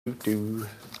Do, do,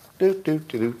 do, do,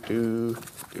 do, do,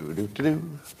 do, do,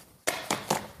 do.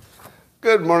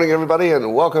 Good morning, everybody,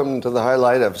 and welcome to the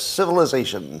highlight of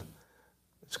civilization.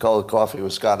 It's called Coffee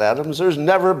with Scott Adams. There's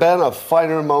never been a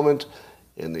finer moment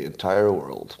in the entire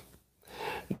world.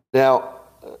 Now,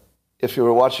 if you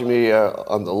were watching me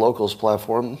on the Locals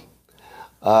platform,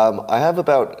 I have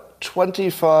about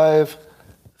 25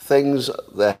 things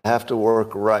that have to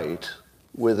work right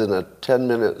within a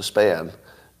 10-minute span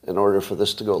in order for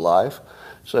this to go live.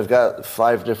 So I've got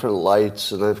 5 different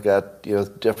lights, and I've got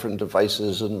different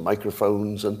devices and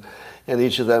microphones, and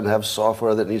each of them have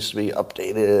software that needs to be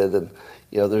updated, and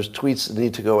there's tweets that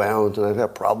need to go out, and I've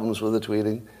got problems with the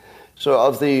tweeting. So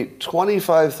of the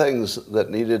 25 things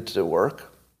that needed to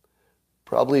work,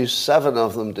 probably 7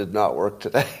 of them did not work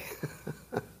today.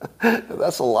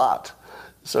 That's a lot.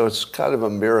 So it's kind of a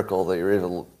miracle that you're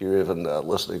even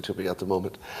listening to me at the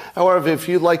moment. However, if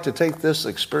you'd like to take this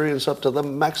experience up to the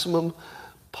maximum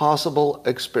possible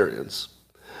experience,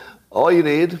 all you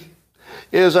need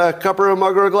is a cup or a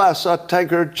mug or a glass, a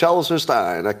tankard, chalice or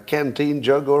stein, a canteen,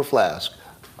 jug or flask,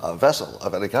 a vessel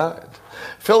of any kind.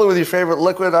 Fill it with your favorite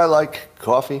liquid. I like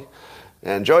coffee.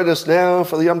 And join us now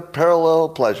for the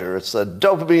unparalleled pleasure. It's the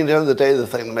dopamine at the end of the day, the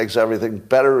thing that makes everything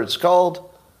better. It's called,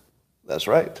 that's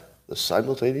right, the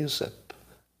simultaneous sip.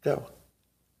 Go.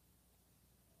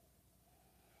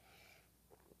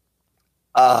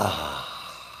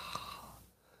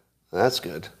 That's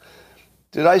good.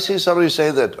 Did I see somebody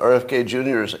say that RFK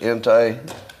Jr. is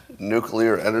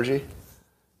anti-nuclear energy?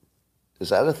 Is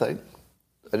that a thing?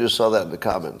 I just saw that in the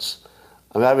comments.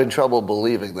 I'm having trouble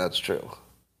believing that's true.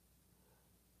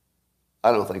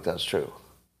 I don't think that's true.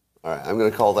 All right, I'm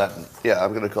going to call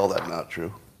that not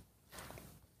true.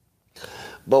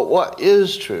 But what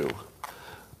is true?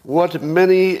 What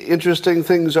many interesting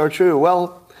things are true?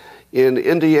 Well, in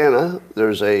Indiana,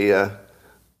 there's a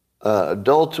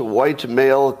adult white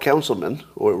male councilman,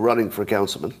 or running for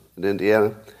councilman in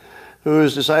Indiana, who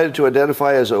has decided to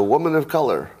identify as a woman of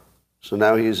color. So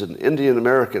now he's an Indian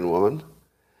American woman,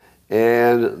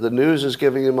 and the news is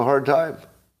giving him a hard time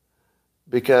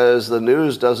because the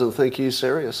news doesn't think he's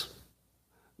serious.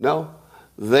 No,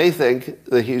 they think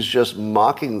that he's just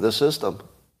mocking the system.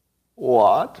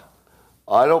 What?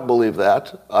 I don't believe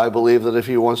that. I believe that if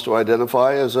he wants to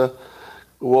identify as a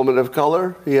woman of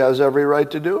color, he has every right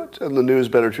to do it, and the news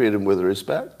better treat him with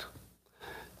respect.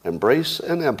 Embrace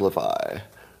and amplify.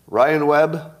 Ryan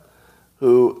Webb,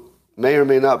 who may or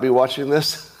may not be watching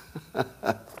this,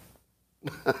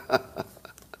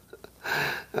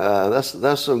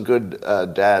 that's some good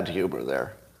dad humor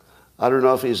there. I don't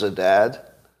know if he's a dad,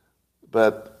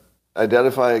 but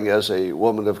identifying as a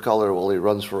woman of color while he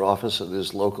runs for office in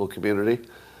his local community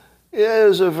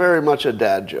is very much a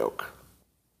dad joke.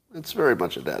 It's very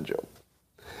much a dad joke.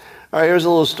 All right, here's a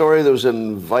little story that was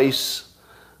in Vice.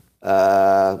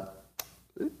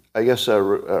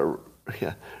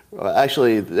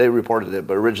 Actually, they reported it,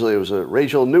 but originally it was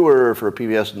Rachel Newer for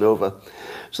PBS Nova.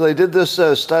 So they did this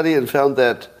study and found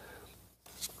that,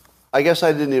 I guess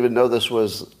I didn't even know this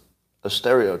was a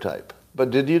stereotype,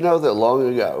 but did you know that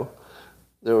long ago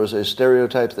there was a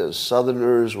stereotype that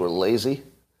Southerners were lazy?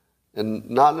 And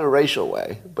not in a racial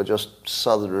way, but just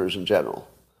Southerners in general.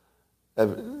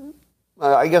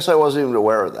 I guess I wasn't even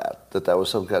aware of that was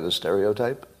some kind of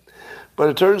stereotype. But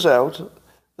it turns out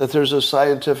that there's a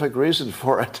scientific reason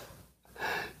for it.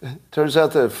 It turns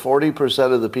out that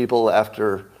 40% of the people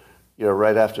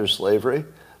right after slavery,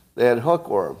 they had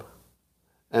hookworm.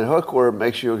 And hookworm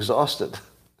makes you exhausted.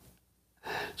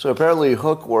 So apparently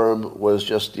hookworm was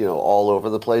just, all over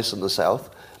the place in the South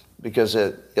because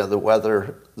the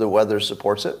weather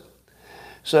supports it.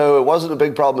 So it wasn't a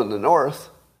big problem in the North.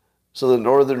 So the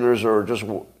Northerners are just,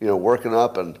 working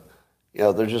up and,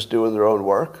 they're just doing their own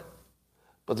work.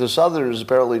 But the Southerners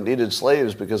apparently needed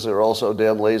slaves because they were all so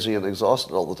damn lazy and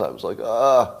exhausted all the time. It's like,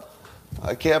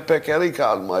 I can't pick any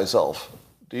cotton myself.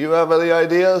 Do you have any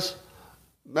ideas?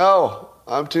 No,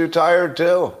 I'm too tired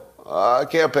too. I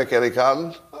can't pick any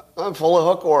cotton. I'm full of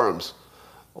hookworms.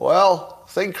 Well,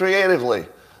 think creatively.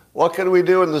 What can we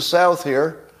do in the South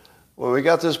here when we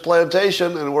got this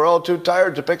plantation and we're all too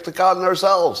tired to pick the cotton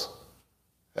ourselves?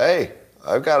 Hey,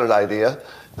 I've got an idea.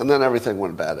 And then everything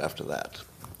went bad after that.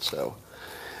 So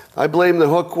I blame the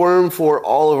hookworm for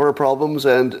all of our problems,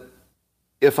 and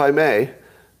if I may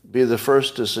be the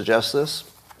first to suggest this,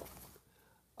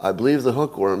 I believe the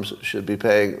hookworms should be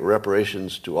paying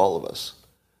reparations to all of us,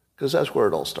 because that's where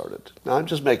it all started. Now, I'm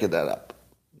just making that up.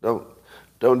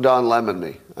 Don't Don Lemon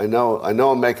me. I know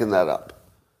I'm making that up.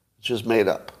 It's just made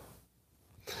up.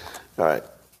 All right.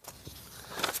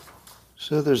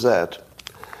 So there's that.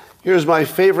 Here's my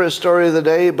favorite story of the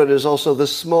day, but is also the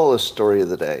smallest story of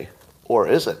the day. Or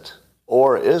is it?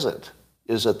 Or is it?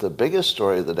 Is it the biggest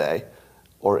story of the day,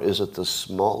 or is it the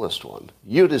smallest one?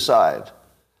 You decide.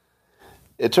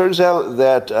 It turns out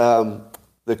that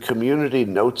the community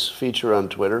notes feature on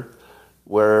Twitter,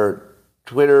 where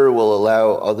Twitter will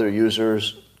allow other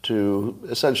users to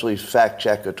essentially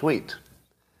fact-check a tweet.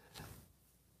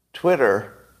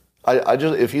 Twitter,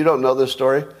 if you don't know this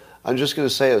story, I'm just going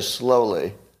to say it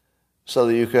slowly so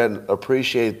that you can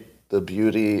appreciate the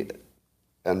beauty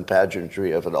and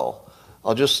pageantry of it all.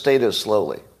 I'll just state it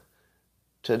slowly.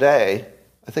 Today,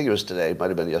 I think it was today, might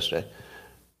have been yesterday,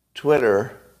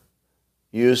 Twitter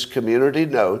used community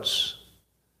notes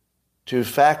to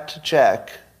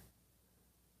fact-check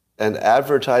an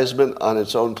advertisement on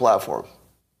its own platform.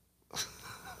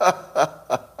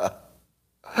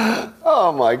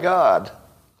 Oh my God.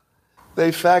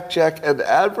 They fact-check an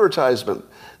advertisement.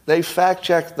 They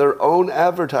fact-check their own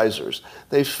advertisers.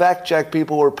 They fact-check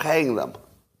people who are paying them.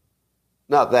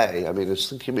 Not they. I mean, it's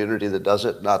the community that does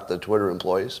it, not the Twitter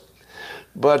employees.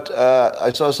 But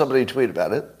I saw somebody tweet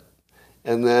about it.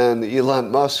 And then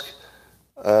Elon Musk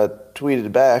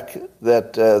tweeted back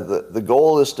that the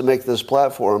goal is to make this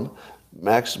platform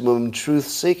maximum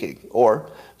truth-seeking, or,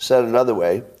 said another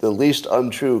way, the least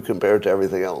untrue compared to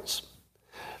everything else.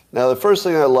 Now, the first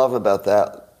thing I love about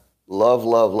that,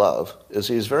 love, is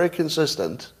he's very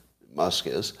consistent, Musk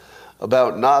is,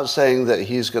 about not saying that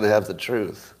he's going to have the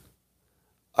truth.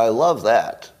 I love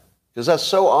that, because that's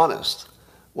so honest.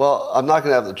 Well, I'm not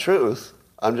going to have the truth.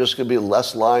 I'm just going to be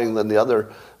less lying than the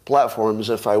other platforms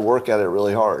if I work at it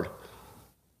really hard.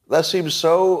 That seems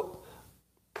so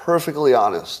perfectly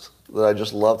honest that I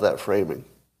just love that framing.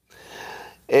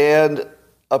 And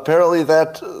apparently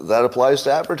that applies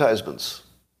to advertisements.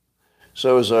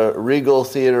 So it was a Regal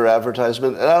Theater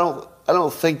advertisement, and I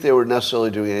don't think they were necessarily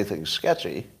doing anything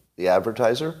sketchy, the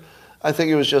advertiser. I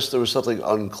think it was just there was something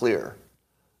unclear.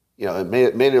 You know,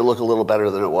 it made it look a little better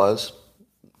than it was.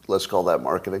 Let's call that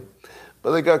marketing.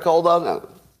 But they got called on that,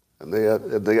 and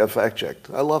they got fact-checked.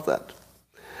 I love that.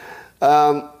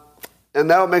 And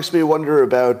now it makes me wonder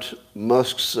about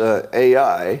Musk's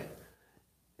AI,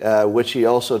 which he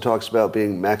also talks about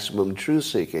being maximum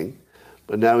truth-seeking.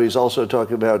 But now he's also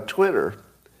talking about Twitter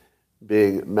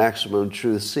being maximum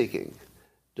truth-seeking.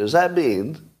 Does that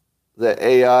mean that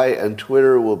AI and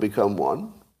Twitter will become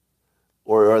one?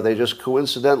 Or are they just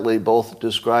coincidentally both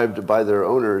described by their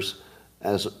owners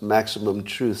as maximum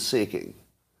truth-seeking?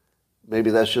 Maybe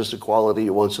that's just a quality he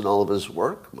wants in all of his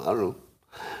work. I don't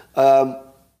know.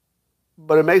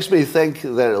 But it makes me think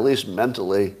that at least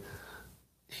mentally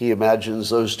he imagines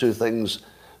those two things.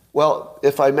 Well,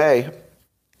 if I may,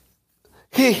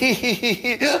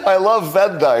 I love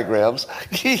Venn diagrams.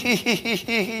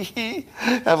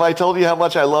 Have I told you how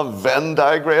much I love Venn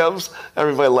diagrams?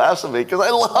 Everybody laughs at me because I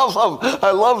love them.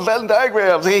 I love Venn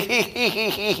diagrams. But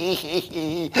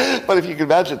if you can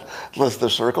imagine, the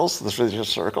circles, the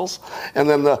just circles, and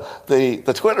then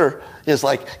the Twitter is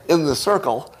like in the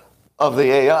circle of the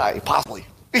AI, possibly.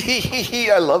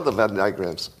 I love the Venn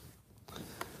diagrams.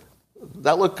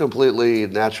 That looked completely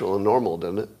natural and normal,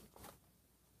 didn't it?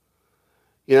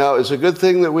 You know, it's a good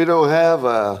thing that we don't have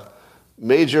a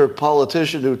major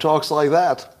politician who talks like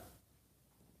that.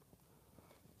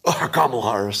 Oh,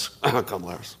 Kamala Harris.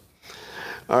 Kamala Harris.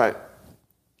 All right.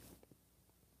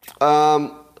 I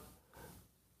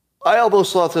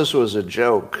almost thought this was a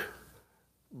joke,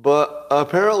 but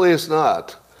apparently it's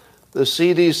not. The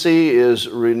CDC is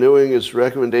renewing its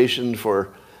recommendation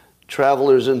for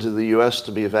travelers into the U.S.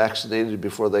 to be vaccinated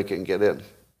before they can get in.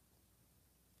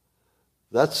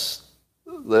 That's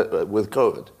with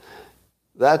COVID.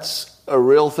 That's a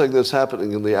real thing that's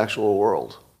happening in the actual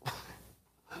world.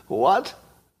 What?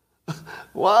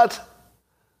 What?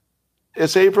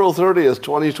 It's April 30th,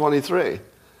 2023.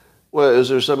 Well, is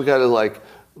there some kind of like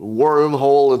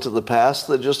wormhole into the past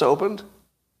that just opened?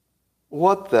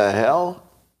 What the hell?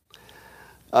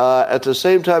 At the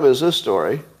same time as this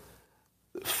story,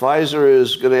 Pfizer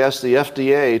is going to ask the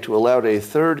FDA to allow a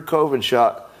third COVID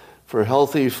shot for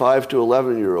healthy 5 to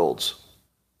 11-year-olds,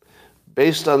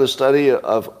 based on a study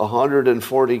of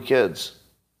 140 kids.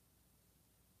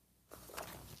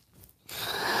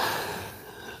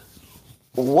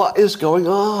 What is going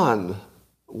on?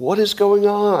 What is going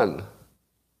on?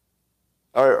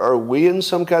 Are we in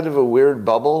some kind of a weird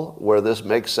bubble where this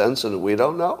makes sense and we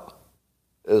don't know?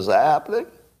 Is that happening?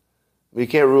 We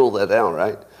can't rule that down,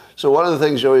 right? So one of the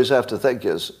things you always have to think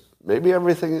is, maybe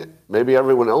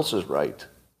everyone else is right.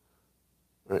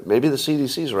 Right? Maybe the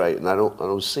CDC's right and I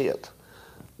don't see it.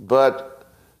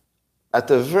 But at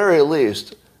the very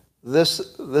least,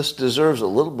 this deserves a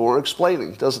little more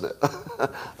explaining, doesn't it?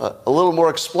 A little more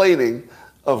explaining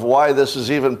of why this is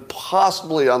even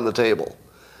possibly on the table.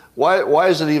 Why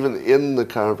is it even in the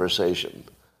conversation?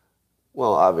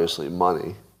 Well, obviously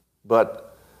money,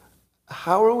 but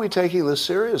how are we taking this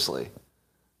seriously?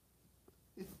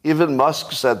 Even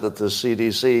Musk said that the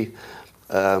CDC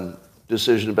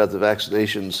decision about the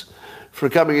vaccinations for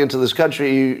coming into this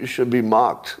country should be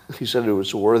mocked. He said it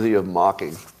was worthy of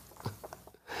mocking.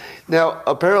 Now,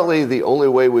 apparently the only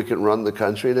way we can run the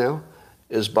country now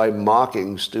is by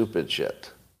mocking stupid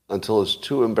shit until it's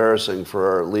too embarrassing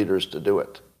for our leaders to do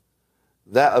it.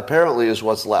 That apparently is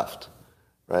what's left,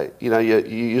 right? You know, you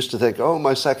used to think, oh,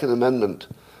 my Second Amendment.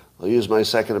 I'll use my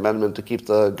Second Amendment to keep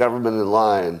the government in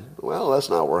line. Well, that's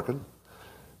not working.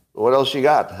 What else you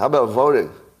got? How about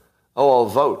voting? Oh, I'll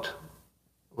vote.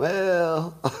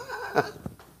 Well,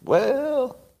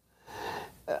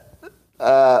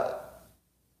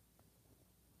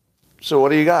 so what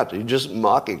do you got? You're just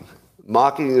mocking.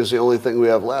 Mocking is the only thing we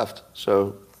have left.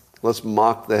 So let's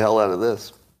mock the hell out of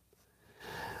this.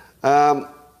 I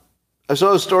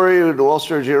saw a story in the Wall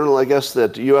Street Journal, I guess,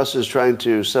 that the U.S. is trying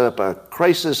to set up a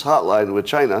crisis hotline with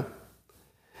China.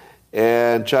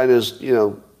 And China's,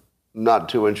 not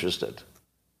too interested.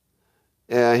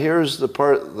 And here's the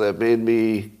part that made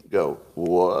me go,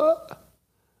 what?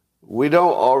 We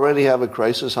don't already have a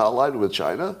crisis hotline with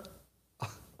China?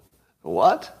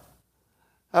 What?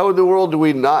 How in the world do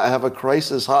we not have a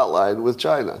crisis hotline with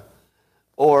China?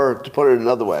 Or, to put it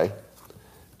another way,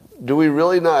 do we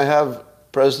really not have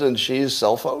President Xi's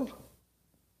cell phone?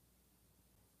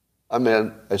 I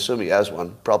mean, I assume he has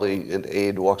one. Probably an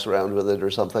aide walks around with it or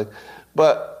something.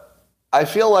 But I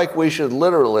feel like we should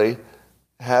literally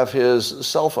have his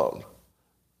cell phone,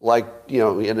 like,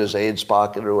 in his aide's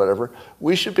pocket or whatever.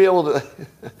 We should be able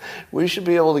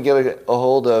to get a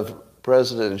hold of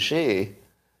President Xi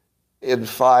in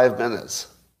 5 minutes,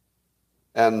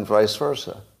 and vice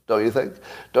versa. Don't you think?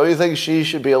 Don't you think Xi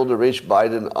should be able to reach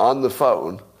Biden on the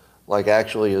phone, like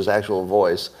actually his actual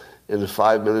voice, in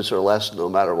 5 minutes or less, no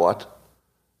matter what?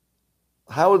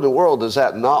 How in the world does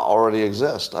that not already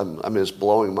exist? I mean, it's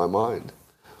blowing my mind.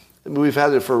 I mean, we've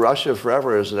had it for Russia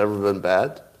forever. Has it ever been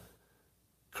bad?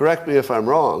 Correct me if I'm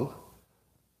wrong,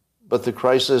 but the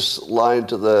crisis line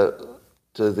to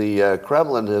the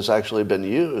Kremlin has actually been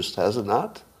used, has it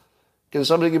not? Can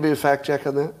somebody give me a fact check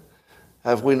on that?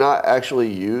 Have we not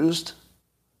actually used?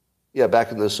 Yeah,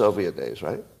 back in the Soviet days,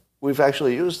 right? We've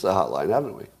actually used the hotline,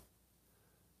 haven't we?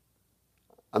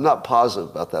 I'm not positive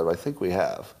about that, but I think we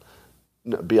have,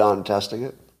 beyond testing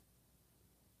it.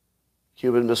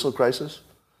 Cuban Missile Crisis?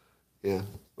 Yeah.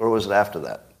 Or was it after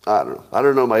that? I don't know. I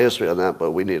don't know my history on that,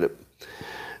 but we need it.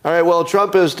 All right, well,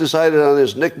 Trump has decided on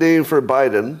his nickname for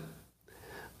Biden.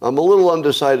 I'm a little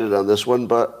undecided on this one,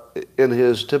 but in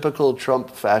his typical Trump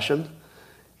fashion,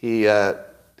 he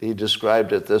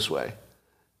described it this way.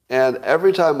 And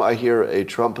every time I hear a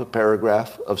Trump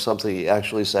paragraph of something he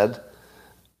actually said,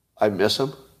 I miss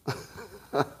him.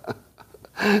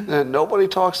 And nobody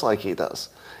talks like he does.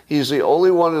 He's the only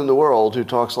one in the world who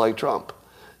talks like Trump.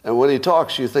 And when he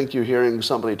talks, you think you're hearing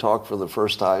somebody talk for the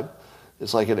first time.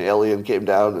 It's like an alien came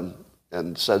down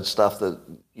and said stuff that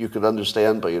you could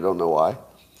understand, but you don't know why.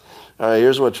 All right,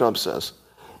 here's what Trump says.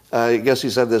 I guess he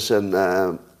said this in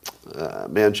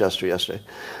Manchester yesterday.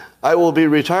 I will be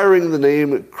retiring the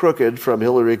name Crooked from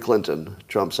Hillary Clinton,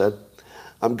 Trump said.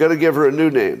 I'm going to give her a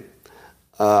new name.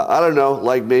 I don't know,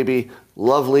 like maybe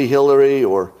Lovely Hillary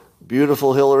or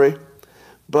Beautiful Hillary.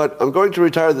 But I'm going to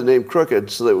retire the name Crooked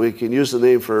so that we can use the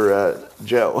name for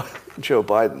Joe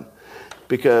Biden,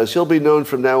 because he'll be known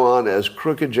from now on as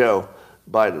Crooked Joe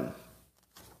Biden.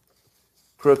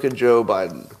 Crooked Joe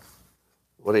Biden.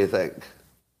 What do you think?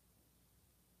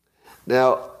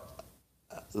 Now,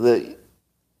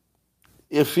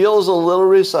 it feels a little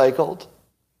recycled.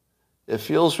 It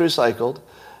feels recycled.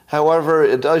 However,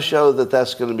 it does show that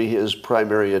that's going to be his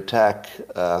primary attack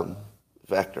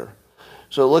vector.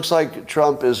 So it looks like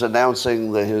Trump is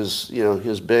announcing that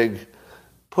his big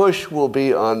push will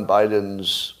be on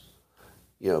Biden's,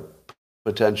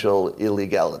 potential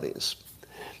illegalities.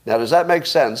 Now, does that make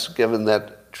sense, given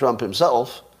that Trump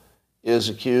himself is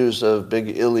accused of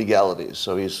big illegalities?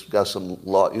 So he's got a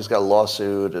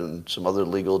lawsuit and some other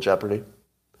legal jeopardy.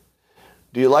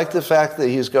 Do you like the fact that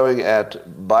he's going at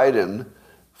Biden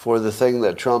for the thing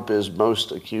that Trump is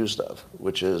most accused of,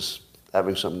 which is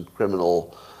having some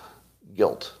criminal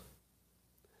guilt?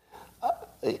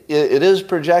 It is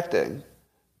projecting,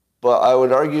 but I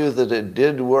would argue that it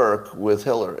did work with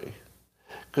Hillary.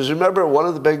 Because remember, one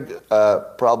of the big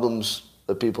problems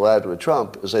that people had with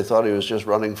Trump is they thought he was just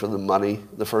running for the money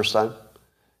the first time.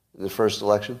 in the first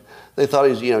election. They thought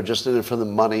he's, just in it for the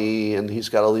money, and he's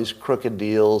got all these crooked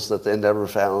deals that they never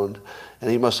found, and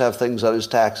he must have things on his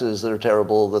taxes that are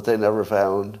terrible that they never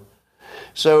found.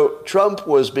 So Trump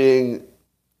was being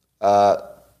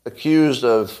accused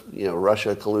of,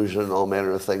 Russia collusion and all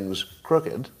manner of things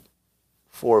crooked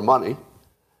for money,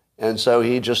 and so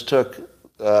he just took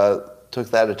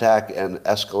that attack and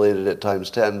escalated it times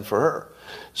 10 for her.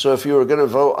 So if you were going to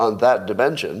vote on that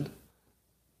dimension,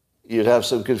 you'd have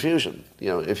some confusion.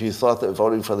 If you thought that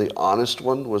voting for the honest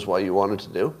one was what you wanted to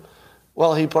do,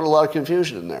 well, he put a lot of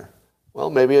confusion in there. Well,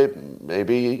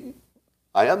 maybe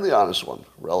I am the honest one,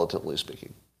 relatively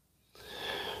speaking.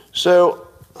 So,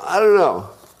 I don't know.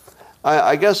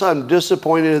 I guess I'm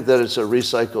disappointed that it's a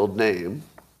recycled name,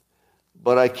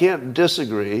 but I can't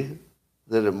disagree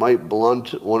that it might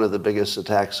blunt one of the biggest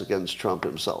attacks against Trump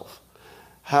himself.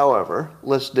 However,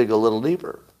 let's dig a little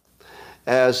deeper.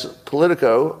 As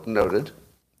Politico noted,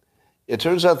 it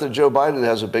turns out that Joe Biden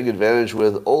has a big advantage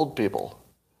with old people.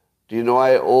 Do you know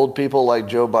why old people like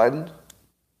Joe Biden?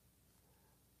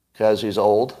 Because he's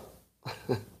old?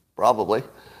 Probably.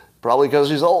 Probably because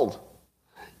he's old.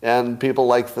 And people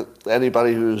like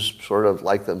anybody who's sort of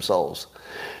like themselves.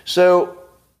 So,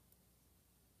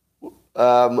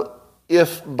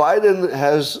 if Biden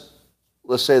has,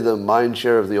 let's say, the mind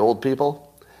share of the old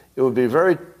people, it would be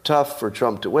very tough for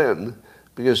Trump to win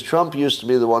because Trump used to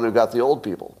be the one who got the old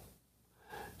people.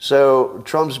 So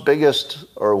Trump's biggest,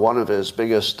 or one of his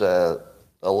biggest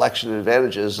election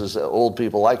advantages is that old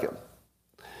people like him.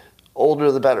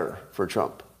 Older the better for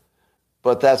Trump.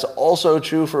 But that's also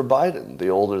true for Biden. The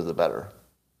older the better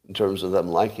in terms of them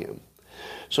liking him.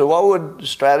 So what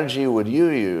strategy would you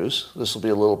use? This will be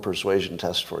a little persuasion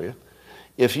test for you.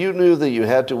 If you knew that you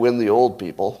had to win the old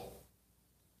people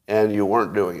and you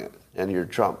weren't doing it, and you're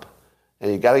Trump,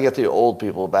 and you got to get the old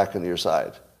people back on your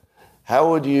side,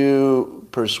 how would you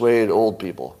persuade old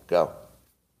people? Go.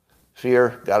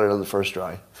 Fear, got it on the first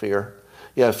try. Fear.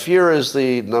 Yeah, fear is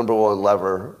the number one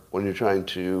lever when you're trying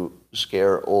to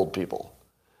scare old people.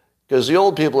 Because the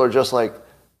old people are just like,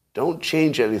 don't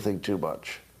change anything too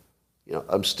much.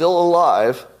 I'm still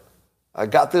alive. I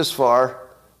got this far.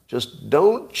 Just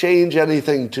don't change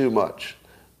anything too much.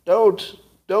 Don't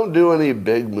do any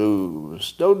big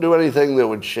moves. Don't do anything that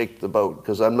would shake the boat,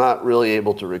 because I'm not really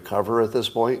able to recover at this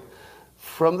point.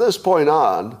 From this point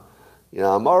on,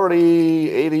 I'm already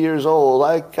 80 years old.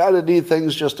 I kind of need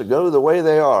things just to go the way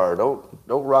they are. Don't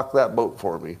rock that boat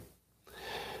for me.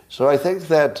 So I think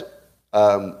that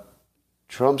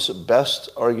Trump's best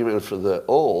argument for the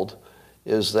old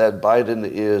is that Biden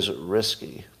is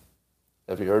risky.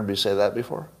 Have you heard me say that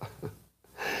before?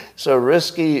 So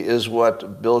risky is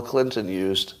what Bill Clinton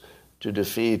used to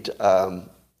defeat,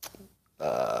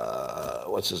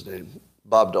 what's his name?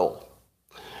 Bob Dole.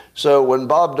 So when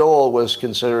Bob Dole was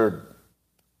considered,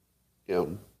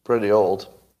 pretty old,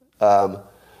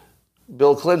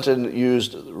 Bill Clinton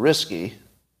used risky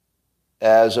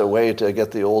as a way to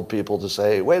get the old people to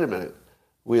say, wait a minute,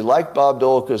 we like Bob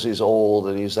Dole because he's old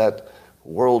and he's that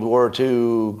World War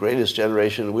II greatest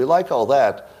generation. We like all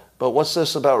that, but what's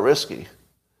this about risky?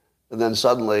 And then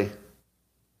suddenly,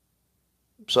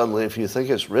 if you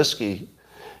think it's risky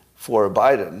for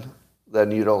Biden, then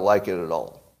you don't like it at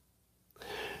all.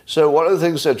 So one of the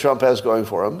things that Trump has going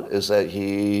for him is that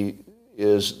he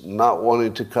is not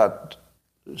wanting to cut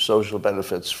social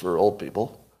benefits for old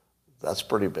people. That's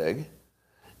pretty big.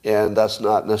 And that's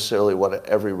not necessarily what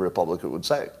every Republican would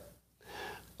say.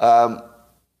 Bankrupt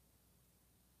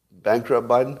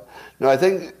Biden? No,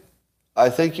 I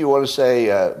think you want to say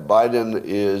Biden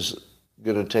is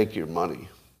going to take your money.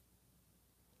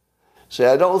 See,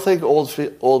 I don't think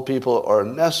old people are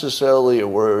necessarily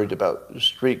worried about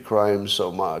street crime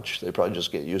so much. They probably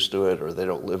just get used to it, or they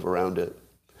don't live around it.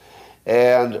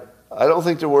 And I don't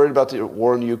think they're worried about the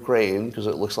war in Ukraine, because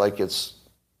it looks like it's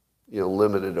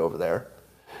limited over there.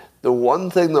 The one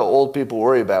thing that old people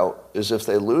worry about is if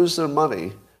they lose their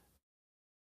money,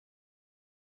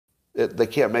 they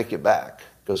can't make it back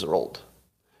because they're old.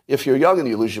 If you're young and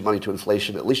you lose your money to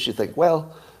inflation, at least you think,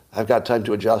 well, I've got time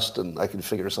to adjust and I can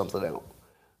figure something out.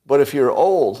 But if you're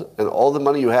old and all the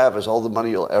money you have is all the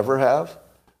money you'll ever have,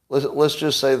 let's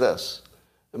just say this.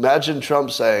 Imagine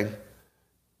Trump saying,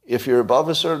 if you're above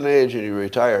a certain age and you're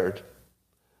retired,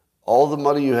 all the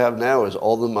money you have now is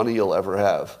all the money you'll ever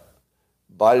have.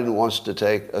 Biden wants to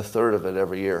take a third of it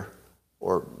every year,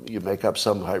 or you make up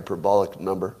some hyperbolic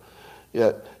number.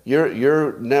 Yeah,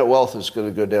 your net wealth is going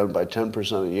to go down by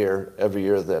 10% a year every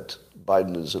year that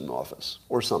Biden is in office,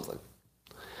 or something.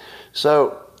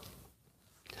 So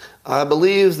I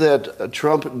believe that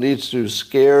Trump needs to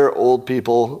scare old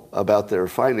people about their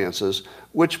finances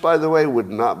which, by the way, would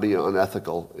not be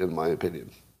unethical, in my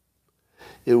opinion.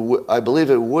 I believe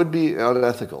it would be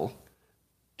unethical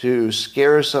to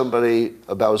scare somebody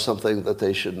about something that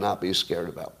they should not be scared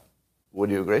about.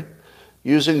 Would you agree?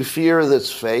 Using fear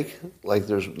that's fake, like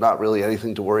there's not really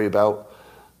anything to worry about,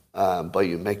 but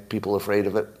you make people afraid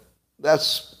of it,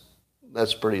 that's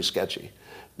pretty sketchy.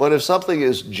 But if something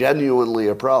is genuinely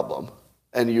a problem,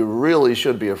 and you really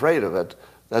should be afraid of it,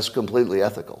 that's completely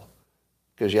ethical.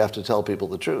 Because you have to tell people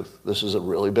the truth. This is a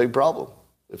really big problem.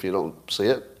 If you don't see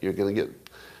it, you're going to get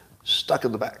stuck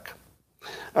in the back.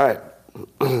 All right.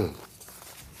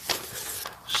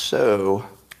 So,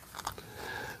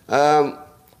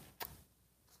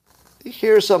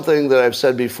 here's something that I've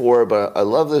said before, but I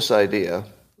love this idea.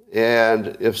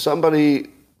 And if some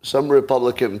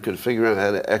Republican could figure out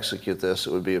how to execute this,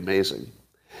 it would be amazing.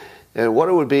 And what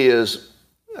it would be is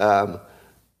a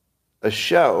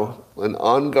show, an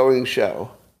ongoing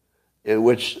show, in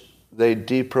which they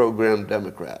deprogram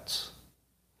Democrats.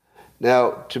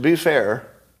 Now, to be fair,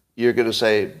 you're going to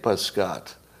say, but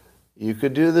Scott, you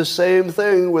could do the same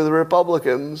thing with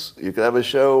Republicans. You could have a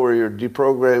show where you're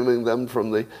deprogramming them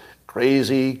from the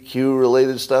crazy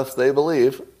Q-related stuff they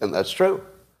believe, and that's true.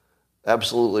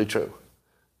 Absolutely true.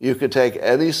 You could take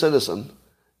any citizen,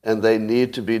 and they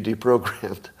need to be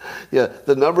deprogrammed. Yeah,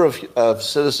 the number of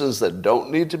citizens that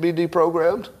don't need to be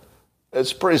deprogrammed,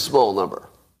 it's a pretty small number.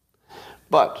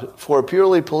 But for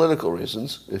purely political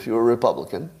reasons, if you're a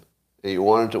Republican and you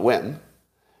wanted to win,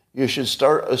 you should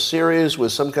start a series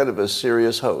with some kind of a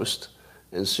serious host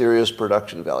and serious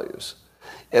production values.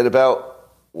 And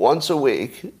about once a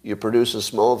week, you produce a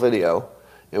small video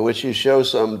in which you show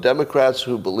some Democrats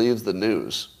who believe the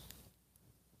news.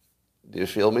 Do you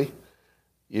feel me?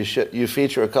 You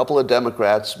feature a couple of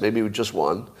Democrats, maybe just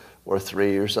one or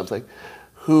three or something,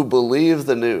 who believe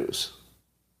the news.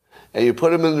 And you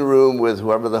put them in the room with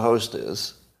whoever the host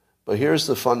is. But here's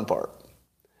the fun part.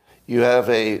 You have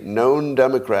a known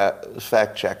Democrat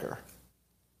fact checker,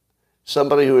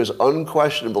 somebody who is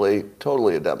unquestionably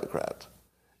totally a Democrat.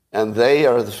 And they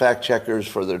are the fact checkers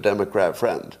for their Democrat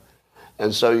friend.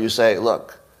 And so you say,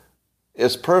 look,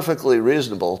 it's perfectly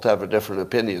reasonable to have a different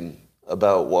opinion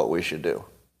about what we should do.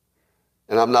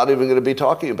 And I'm not even going to be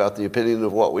talking about the opinion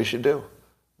of what we should do.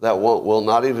 That will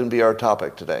not even be our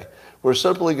topic today. We're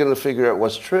simply going to figure out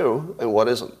what's true and what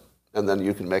isn't. And then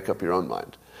you can make up your own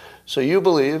mind. So you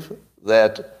believe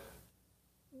that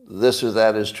this or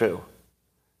that is true.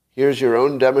 Here's your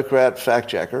own Democrat fact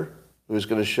checker who's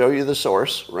going to show you the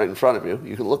source right in front of you.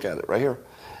 You can look at it right here.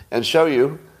 And show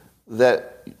you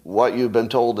that what you've been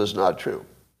told is not true.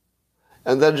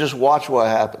 And then just watch what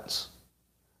happens.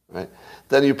 Right?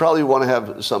 Then you probably want to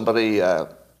have somebody,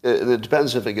 it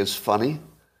depends if it gets funny.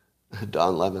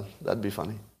 Don Lemon, that'd be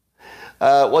funny.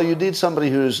 Well, you need somebody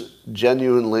who's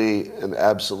genuinely an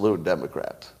absolute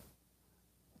Democrat.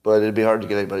 But it'd be hard to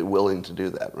get anybody willing to do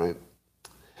that, right?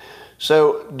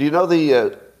 So do you know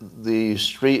the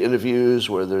street interviews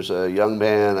where there's a young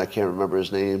man, I can't remember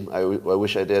his name, I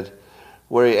wish I did,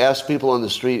 where he asks people on the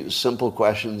street simple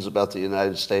questions about the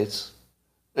United States?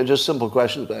 And just simple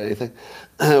questions about anything.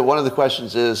 One of the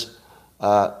questions is,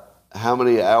 how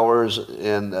many hours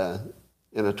in a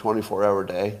 24-hour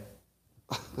day?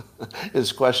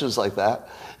 It's questions like that.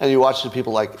 And you watch the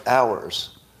people like,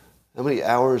 hours. How many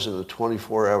hours in a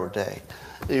 24-hour day?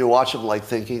 And you watch them like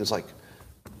thinking, it's like,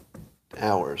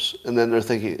 hours. And then they're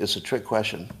thinking, it's a trick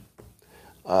question.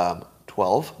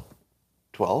 12.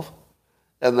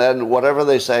 And then whatever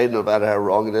they say, no matter how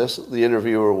wrong it is, the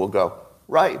interviewer will go,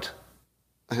 right.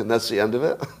 And that's the end of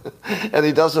it. And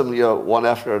he does them, one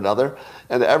after another.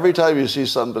 And every time you see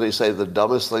somebody say the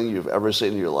dumbest thing you've ever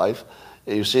seen in your life,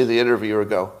 and you see the interviewer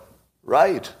go,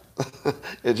 right.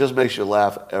 It just makes you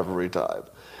laugh every time.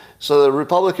 So the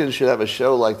Republicans should have a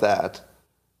show like that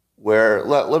where,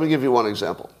 let me give you one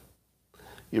example.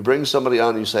 You bring somebody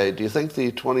on and you say, do you think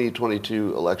the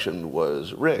 2022 election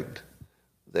was rigged?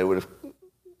 They would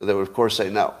of course say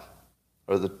no.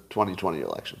 Or the 2020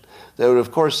 election. They would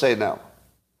of course say no.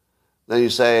 Then you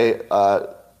say,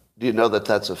 do you know that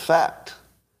that's a fact?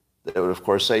 They would, of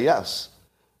course, say yes.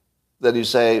 Then you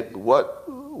say, what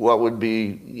would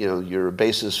be, your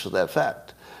basis for that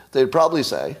fact? They'd probably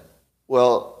say,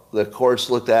 well, the courts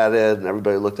looked at it and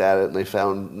everybody looked at it and they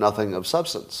found nothing of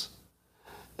substance.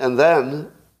 And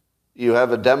then you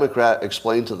have a Democrat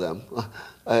explain to them,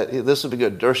 this would be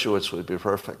good, Dershowitz would be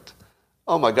perfect.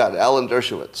 Oh my God, Alan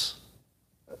Dershowitz.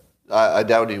 I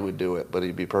doubt he would do it, but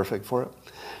he'd be perfect for it.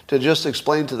 To just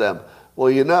explain to them, well,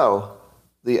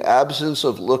 the absence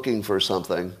of looking for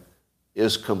something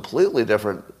is completely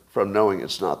different from knowing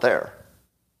it's not there.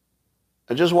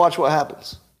 And just watch what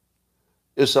happens.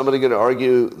 Is somebody going to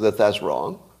argue that that's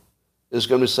wrong? Is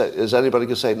anybody going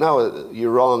to say, no,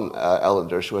 you're wrong, Alan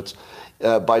Dershowitz.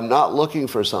 By not looking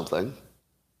for something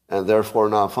and therefore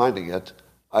not finding it,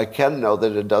 I can know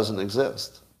that it doesn't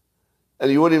exist.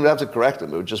 And you wouldn't even have to correct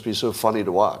them. It would just be so funny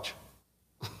to watch.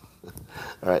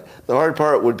 All right. The hard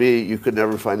part would be you could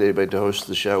never find anybody to host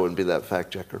the show and be that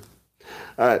fact checker.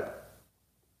 All right.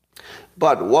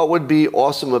 But what would be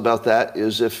awesome about that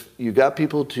is if you got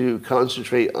people to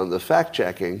concentrate on the fact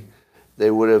checking, they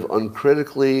would have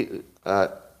uncritically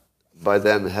by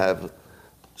then have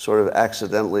sort of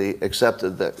accidentally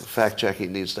accepted that fact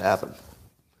checking needs to happen.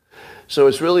 So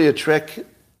it's really a trick.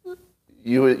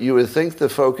 You would think the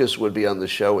focus would be on the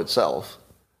show itself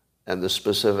and the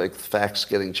specific facts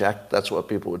getting checked. That's what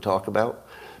people would talk about.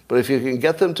 But if you can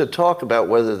get them to talk about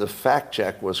whether the fact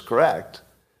check was correct,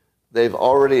 they've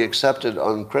already accepted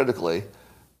uncritically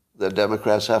that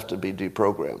Democrats have to be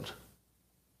deprogrammed.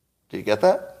 Do you get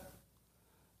that?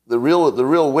 The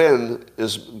real win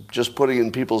is just putting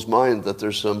in people's mind that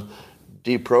there's some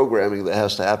deprogramming that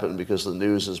has to happen because the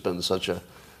news has been such a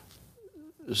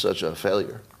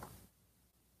failure.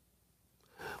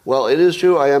 Well, it is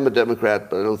true I am a Democrat,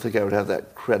 but I don't think I would have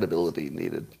that credibility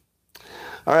needed.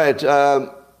 All right,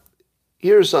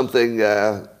 here's something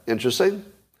interesting.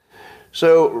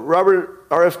 So Robert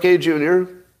RFK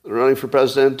Jr. running for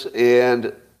president,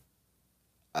 and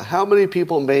how many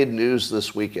people made news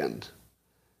this weekend?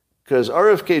 Because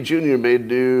RFK Jr. made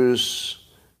news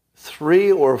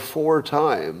 3 or 4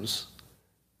 times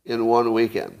in one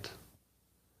weekend.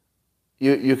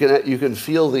 You can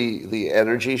feel the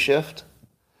energy shift.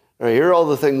 All right, here are all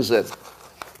the things that,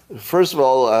 first of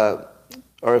all,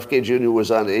 RFK Jr. was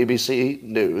on ABC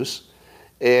News,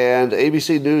 and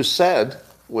ABC News said,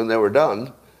 when they were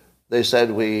done, they said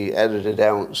we edited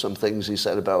out some things he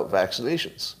said about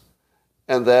vaccinations.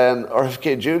 And then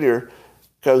RFK Jr.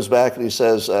 comes back and he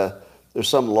says, there's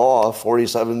some law,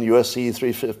 47 U.S.C.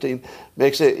 315,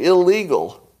 makes it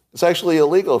illegal. It's actually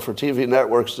illegal for TV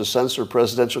networks to censor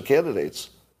presidential candidates.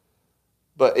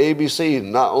 But ABC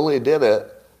not only did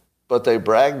it, but they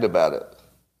bragged about it.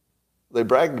 They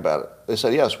bragged about it. They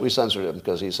said, yes, we censored him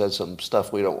because he said some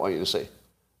stuff we don't want you to see.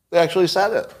 They actually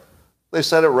said it. They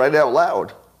said it right out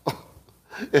loud.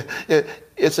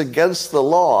 It's against the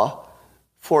law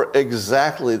for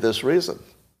exactly this reason.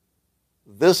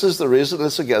 This is the reason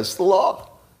it's against the law.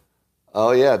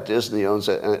 Oh, yeah, Disney owns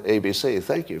ABC.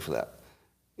 Thank you for that.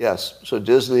 Yes, so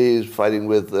Disney is fighting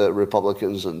with the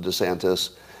Republicans and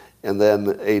DeSantis, and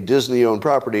then a Disney-owned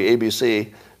property,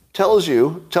 ABC, tells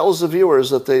the viewers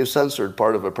that they've censored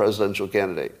part of a presidential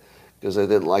candidate because they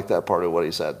didn't like that part of what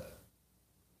he said.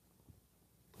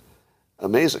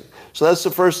 Amazing. So that's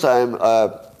the first time,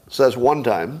 so that's one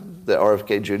time that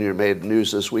RFK Jr. made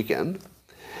news this weekend.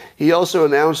 He also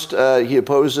announced he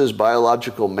opposes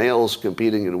biological males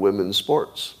competing in women's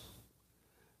sports.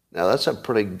 Now that's a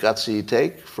pretty gutsy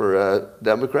take for a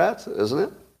Democrat, isn't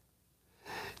it?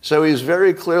 So he's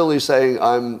very clearly saying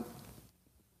I'm,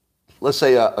 let's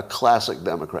say, a classic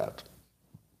Democrat,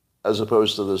 as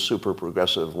opposed to the super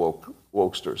progressive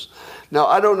wokesters. Now,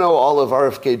 I don't know all of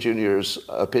RFK Jr.'s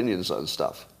opinions on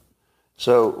stuff,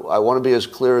 so I want to be as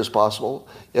clear as possible.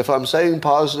 If I'm saying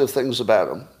positive things about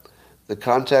him, the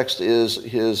context is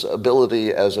his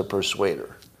ability as a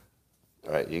persuader.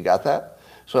 All right, you got that?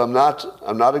 So I'm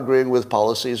not agreeing with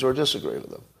policies or disagreeing with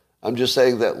them. I'm just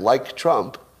saying that, like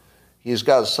Trump, he's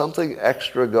got something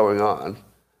extra going on,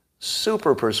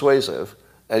 super persuasive,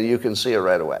 and you can see it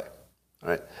right away. All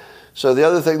right. So the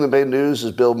other thing that made news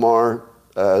is Bill Maher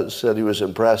said he was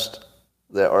impressed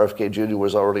that RFK Jr.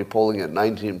 was already polling at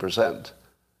 19%.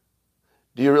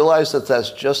 Do you realize that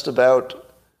that's just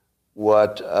about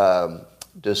what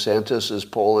DeSantis is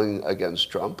polling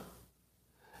against Trump?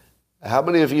 How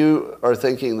many of you are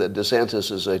thinking that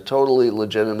DeSantis is a totally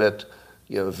legitimate,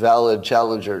 valid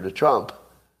challenger to Trump,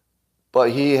 but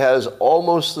he has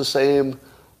almost the same,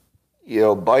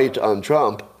 bite on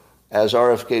Trump as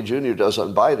RFK Jr. does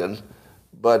on Biden,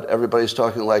 but everybody's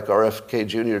talking like RFK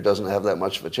Jr. doesn't have that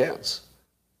much of a chance,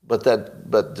 but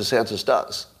DeSantis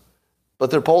does. But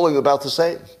they're polling about the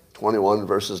same, 21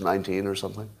 versus 19 or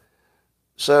something.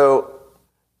 So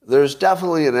there's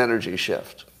definitely an energy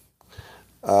shift.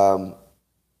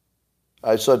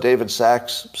 I saw David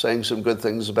Sachs saying some good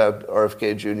things about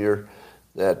RFK Jr.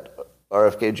 that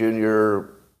RFK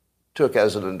Jr. took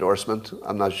as an endorsement.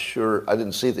 I'm not sure. I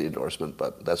didn't see the endorsement,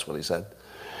 but that's what he said.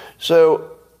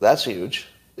 So that's huge.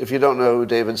 If you don't know who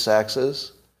David Sachs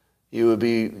is, he would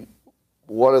be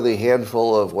one of the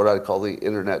handful of what I'd call the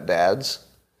internet dads.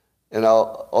 And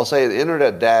I'll say an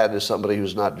internet dad is somebody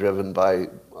who's not driven by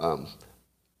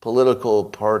political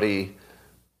party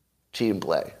team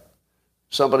play.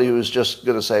 Somebody who's just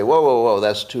going to say, whoa, whoa, whoa,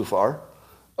 that's too far.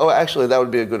 Oh, actually, that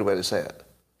would be a good way to say it.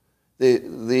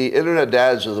 The internet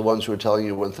dads are the ones who are telling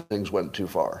you when things went too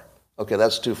far. Okay,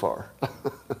 that's too far.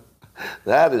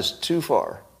 That is too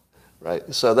far, right?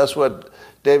 So that's what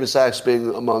David Sacks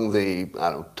being among the,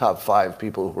 top 5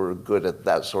 people who are good at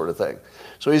that sort of thing.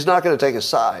 So he's not going to take a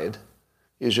side.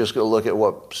 He's just going to look at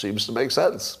what seems to make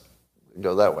sense and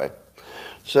go that way.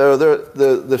 So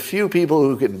the few people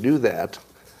who can do that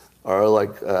are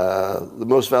like the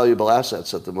most valuable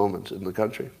assets at the moment in the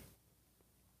country.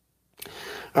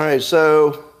 All right,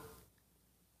 so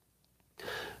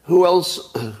who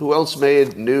else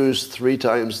made news 3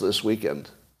 times this weekend?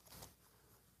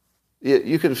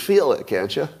 You can feel it,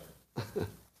 can't you?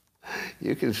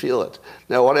 You can feel it.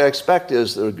 Now, what I expect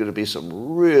is there are going to be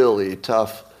some really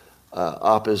tough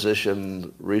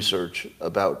opposition research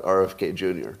about RFK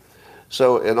Jr.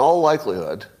 So in all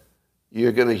likelihood,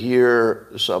 you're going to hear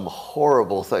some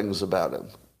horrible things about him.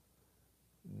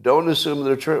 Don't assume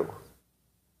they're true.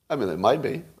 I mean, they might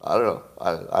be. I don't know.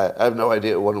 I have no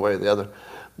idea one way or the other.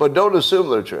 But don't assume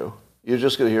they're true. You're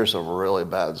just going to hear some really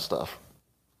bad stuff.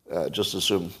 Just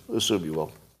assume you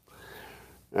will.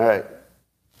 All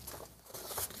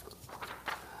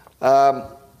right.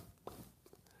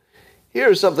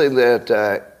 Here's something that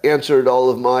answered all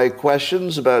of my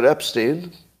questions about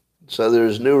Epstein. So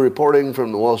there's new reporting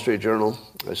from the Wall Street Journal.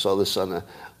 I saw this on a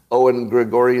Owen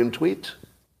Gregorian tweet.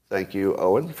 Thank you,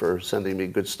 Owen, for sending me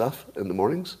good stuff in the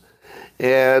mornings.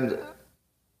 And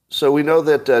so we know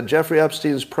that Jeffrey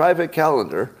Epstein's private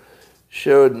calendar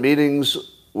showed meetings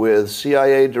with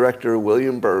CIA Director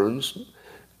William Burns,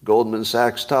 Goldman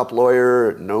Sachs top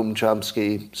lawyer Noam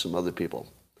Chomsky, some other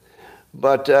people.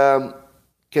 But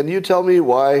can you tell me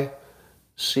why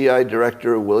CIA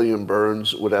Director William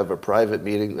Burns would have a private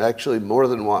meeting, actually more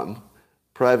than one,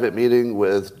 private meeting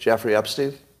with Jeffrey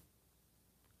Epstein?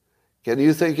 Can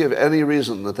you think of any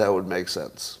reason that would make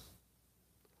sense?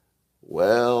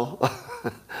 Well,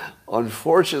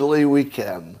 unfortunately, we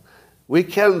can. We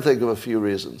can think of a few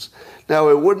reasons. Now,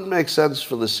 it wouldn't make sense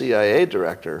for the CIA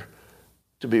director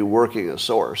to be working a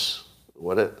source,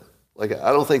 would it? Like,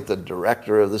 I don't think the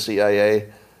director of the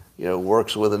CIA,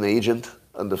 works with an agent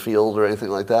on the field or anything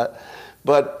like that.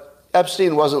 But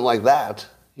Epstein wasn't like that.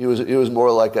 He was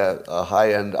more like a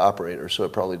high-end operator, so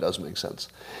it probably does make sense.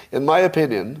 In my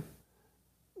opinion,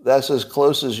 that's as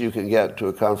close as you can get to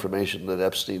a confirmation that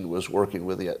Epstein was working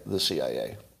with the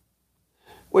CIA,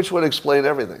 which would explain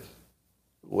everything,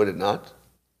 would it not?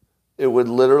 It would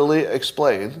literally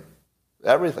explain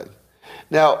everything.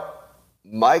 Now,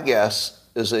 my guess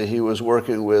is that he was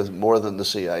working with more than the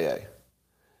CIA,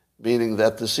 meaning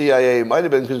that the CIA might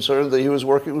have been concerned that he was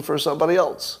working for somebody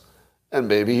else, and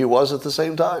maybe he was at the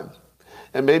same time.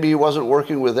 And maybe he wasn't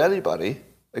working with anybody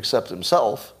except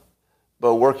himself,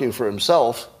 but working for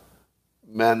himself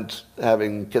meant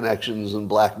having connections and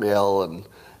blackmail and,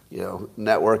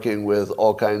 networking with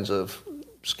all kinds of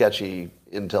sketchy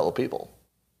intel people.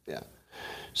 Yeah.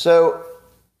 So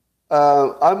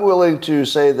I'm willing to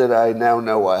say that I now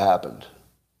know what happened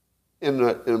in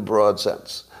a broad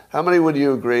sense. How many would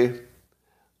you agree?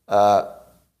 How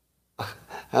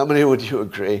many would you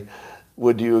agree?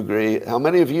 Would you agree? How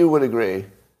many of you would agree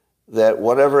that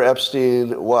whatever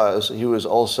Epstein was, he was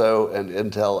also an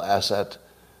intel asset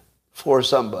for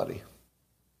somebody?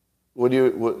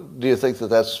 Do you think that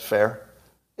that's fair?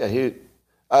 Yeah,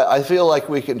 I feel like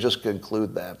we can just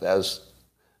conclude that as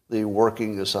the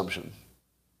working assumption.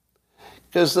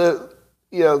 Because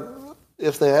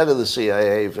if the head of the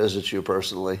CIA visits you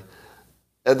personally,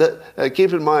 and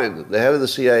keep in mind, the head of the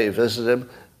CIA visited him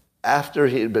after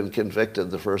he had been convicted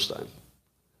the first time.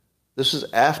 This is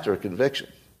after conviction.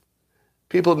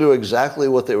 People knew exactly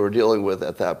what they were dealing with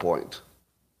at that point.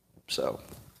 So,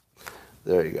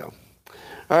 there you go.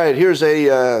 All right, here's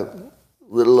a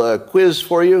little quiz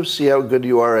for you. See how good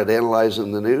you are at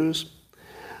analyzing the news.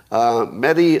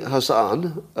 Mehdi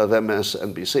Hassan of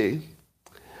MSNBC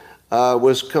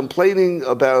was complaining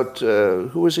about,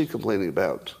 who was he complaining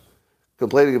about?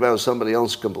 Complaining about somebody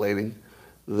else complaining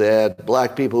that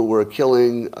black people were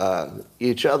killing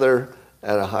each other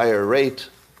at a higher rate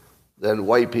than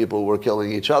white people were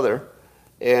killing each other,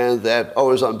 and that, it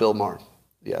was on Bill Maher.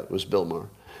 Yeah, it was Bill Maher.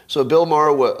 So Bill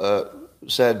Maher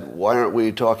said, why aren't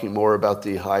we talking more about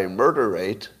the high murder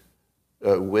rate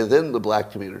within the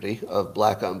black community of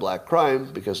black-on-black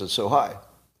crime because it's so high?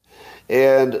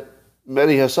 And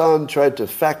Mehdi Hassan tried to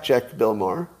fact-check Bill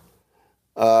Maher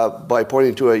by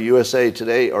pointing to a USA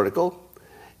Today article,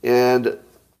 and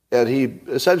he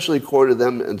essentially quoted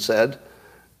them and said,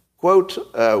 quote,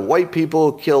 white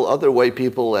people kill other white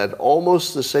people at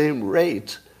almost the same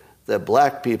rate that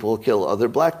black people kill other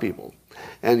black people.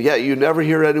 And yet you never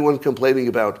hear anyone complaining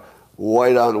about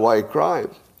white-on-white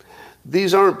crime.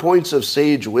 These aren't points of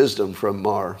sage wisdom from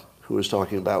Marr, who was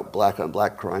talking about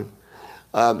black-on-black crime.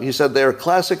 He said they are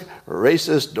classic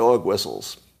racist dog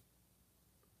whistles.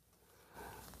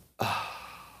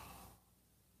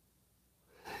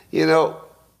 You know,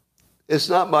 it's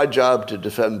not my job to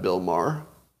defend Bill Maher,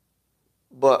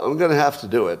 but I'm going to have to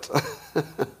do it.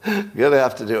 I'm going to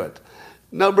have to do it.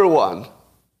 Number one,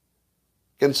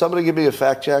 can somebody give me a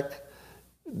fact check?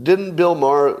 Didn't Bill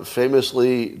Maher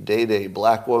famously date a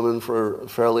black woman for a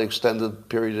fairly extended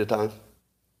period of time?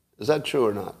 Is that true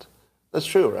or not? That's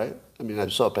true, right? I mean, I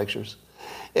saw pictures.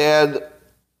 And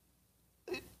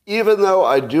even though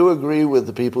I do agree with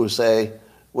the people who say,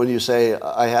 when you say,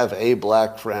 I have a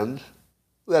black friend,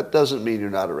 that doesn't mean you're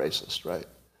not a racist, right?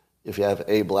 If you have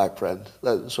a black friend,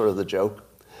 that's sort of the joke.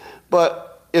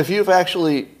 But if you've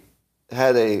actually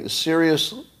had a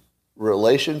serious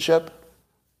relationship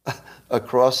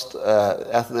across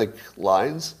ethnic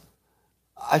lines,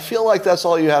 I feel like that's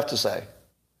all you have to say.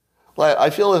 Like I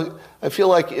feel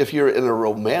like if you're in a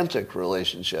romantic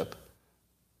relationship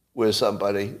with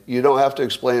somebody, you don't have to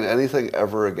explain anything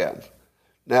ever again.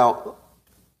 Now,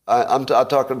 I'm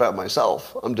talking about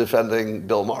myself. I'm defending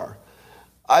Bill Maher.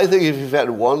 I think if you've had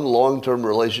one long-term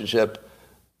relationship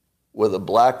with a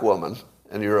black woman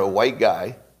and you're a white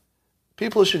guy,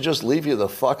 people should just leave you the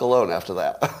fuck alone after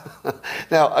that.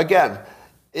 Now, again,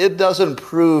 it doesn't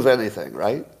prove anything,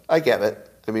 right? I get it.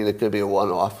 I mean, it could be a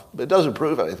one-off, but it doesn't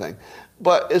prove anything.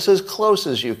 But it's as close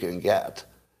as you can get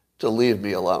to leave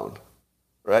me alone,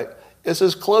 right? It's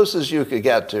as close as you could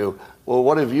get to, well,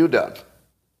 what have you done,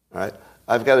 right?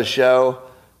 I've got a show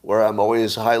where I'm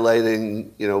always highlighting,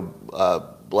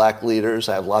 black leaders.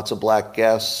 I have lots of black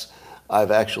guests.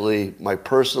 I've actually, my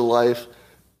personal life,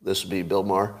 this would be Bill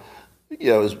Maher,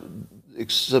 is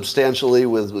substantially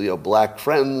with black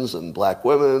friends and black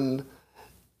women.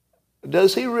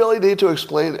 Does he really need to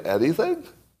explain anything?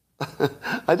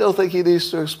 I don't think he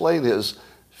needs to explain his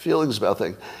feelings about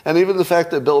things. And even the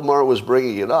fact that Bill Maher was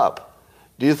bringing it up,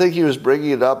 do you think he was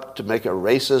bringing it up to make a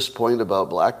racist point about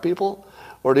black people?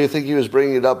 Or do you think he was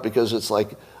bringing it up because it's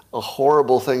like a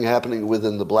horrible thing happening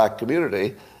within the black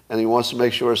community and he wants to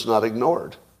make sure it's not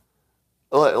ignored?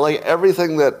 Like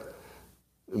everything that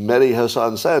Mehdi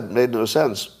Hasan said made no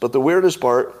sense. But the weirdest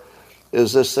part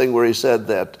is this thing where he said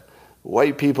that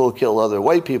white people kill other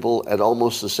white people at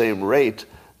almost the same rate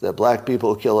that black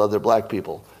people kill other black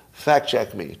people. Fact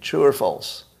check me, true or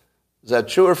false? Is that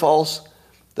true or false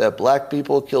that black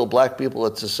people kill black people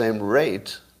at the same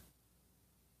rate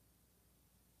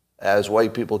as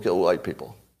white people kill white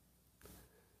people?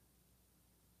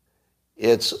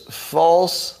 It's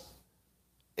false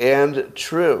and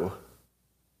true.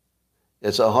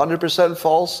 It's 100%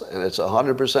 false and it's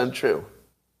 100% true.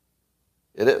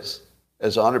 It is.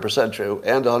 It's 100% true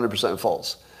and 100%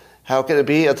 false. How can it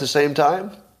be at the same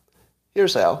time?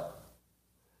 Here's how.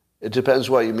 It depends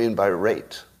what you mean by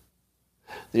rate.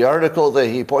 The article that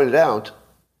he pointed out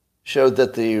showed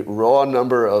that the raw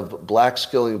number of blacks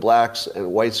killing blacks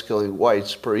and whites killing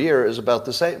whites per year is about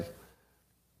the same,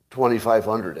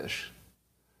 2,500-ish.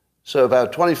 So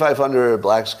about 2,500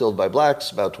 blacks killed by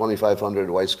blacks, about 2,500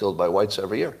 whites killed by whites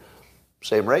every year.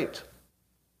 Same rate,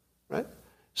 right?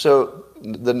 So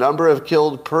the number of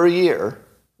killed per year,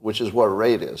 which is what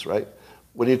rate is, right?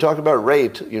 When you talk about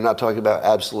rate, you're not talking about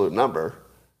absolute number.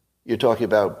 You're talking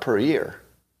about per year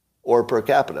or per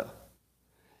capita.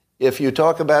 If you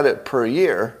talk about it per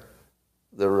year,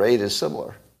 the rate is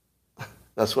similar.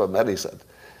 That's what Mehdi said.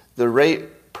 The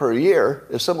rate per year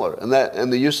is similar,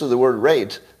 and the use of the word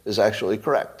rate is actually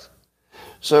correct.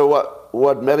 So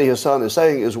what Mehdi Hasan is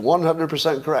saying is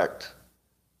 100% correct,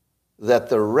 that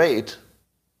the rate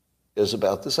is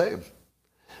about the same.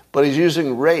 But he's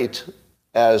using rate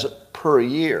as per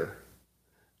year,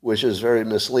 which is very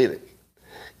misleading.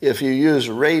 If you use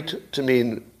rate to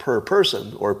mean per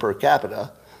person or per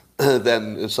capita,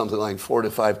 then it's something like 4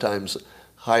 to 5 times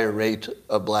higher rate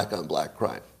of black-on-black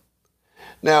crime.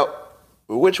 Now,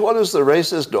 which one is the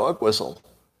racist dog whistle?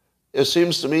 It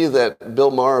seems to me that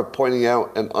Bill Maher pointing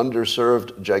out an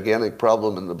underserved, gigantic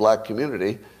problem in the black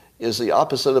community is the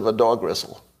opposite of a dog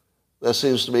whistle. That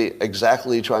seems to me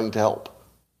exactly trying to help.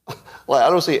 Like, I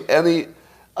don't see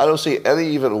any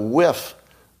even whiff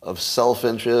of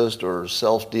self-interest or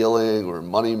self-dealing or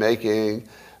money-making.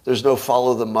 There's no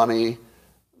follow the money.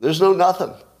 There's no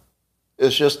nothing.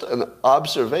 It's just an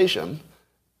observation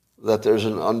that there's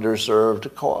an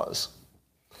underserved cause.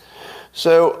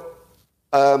 So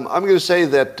I'm going to say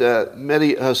that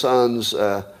Mehdi Hasan's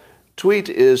tweet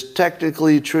is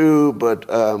technically true, but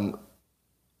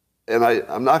And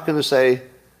I'm not going to say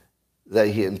that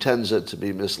he intends it to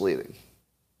be misleading,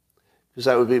 because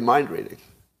that would be mind reading,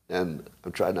 and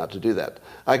I'm trying not to do that.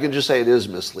 I can just say it is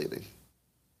misleading.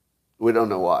 We don't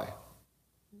know why.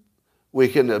 We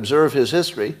can observe his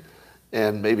history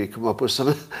and maybe come up with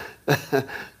some,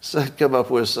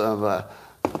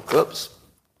 whoops,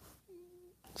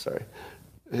 sorry.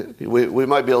 We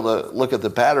might be able to look at the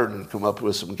pattern and come up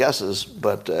with some guesses,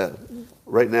 but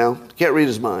right now, can't read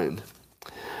his mind.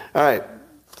 All right.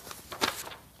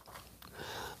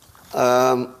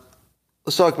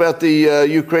 Let's talk about the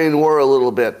Ukraine war a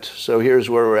little bit. So here's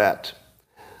where we're at.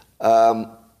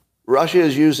 Russia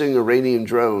is using Iranian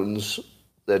drones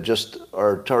that just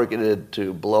are targeted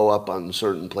to blow up on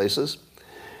certain places.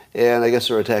 And I guess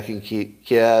they're attacking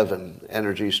Kiev and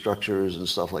energy structures and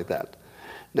stuff like that.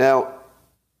 Now,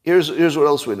 here's what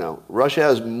else we know. Russia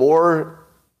has more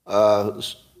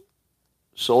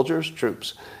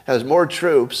troops, has more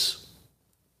troops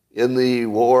in the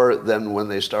war than when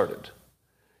they started.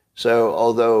 So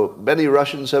although many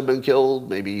Russians have been killed,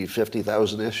 maybe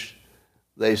 50,000-ish,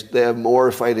 they have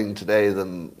more fighting today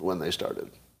than when they started.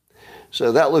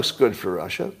 So that looks good for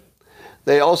Russia.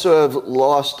 They also have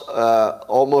lost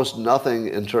almost nothing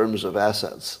in terms of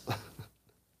assets.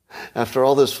 After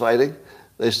all this fighting,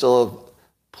 they still have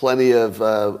plenty of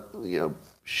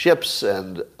ships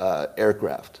and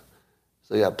aircraft.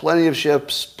 So you have plenty of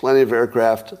ships, plenty of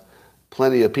aircraft,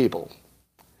 plenty of people.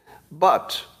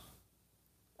 But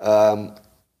the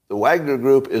Wagner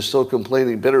Group is still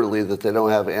complaining bitterly that they don't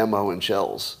have ammo and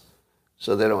shells,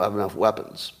 so they don't have enough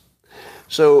weapons.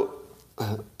 So,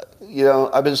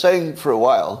 I've been saying for a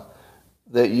while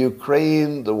that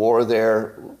Ukraine, the war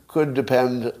there, could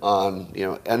depend on,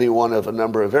 any one of a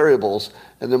number of variables,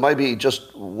 and there might be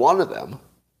just one of them,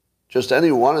 just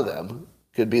any one of them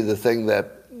could be the thing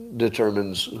that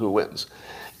determines who wins.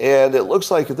 And it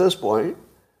looks like at this point,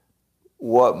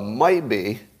 what might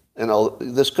be, and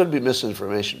this could be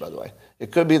misinformation, by the way.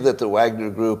 It could be that the Wagner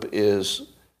Group is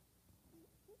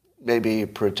maybe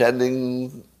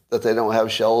pretending that they don't have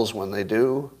shells when they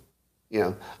do.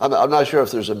 I'm not sure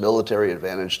if there's a military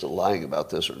advantage to lying about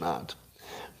this or not.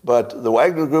 But the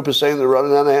Wagner Group is saying they're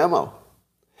running out of ammo.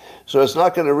 So it's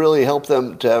not going to really help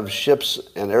them to have ships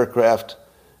and aircraft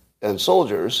and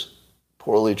soldiers,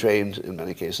 poorly trained in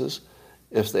many cases,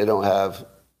 if they don't have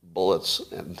bullets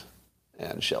and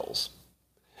shells.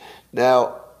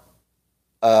 Now,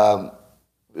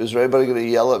 is there anybody going to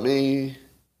yell at me?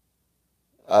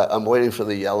 I'm waiting for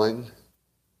the yelling.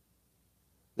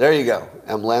 There you go.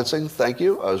 M. Lansing, thank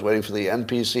you. I was waiting for the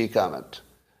NPC comment.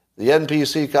 The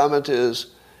NPC comment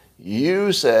is,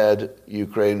 you said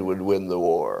Ukraine would win the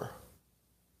war.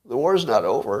 The war's not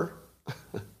over.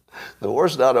 The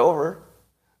war's not over.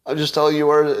 I'm just telling you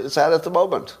where it's at the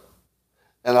moment.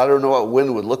 And I don't know what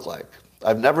win would look like.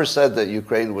 I've never said that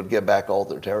Ukraine would get back all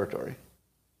their territory.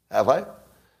 Have I?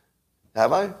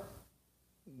 Have I?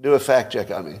 Do a fact check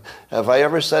on me. Have I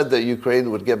ever said that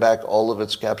Ukraine would get back all of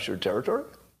its captured territory?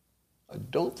 I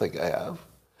don't think I have.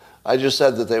 I just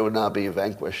said that they would not be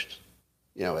vanquished,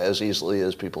 as easily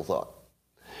as people thought.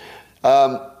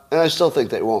 And I still think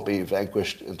they won't be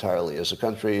vanquished entirely as a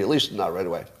country, at least not right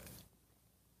away.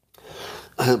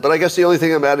 But I guess the only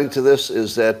thing I'm adding to this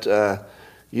is that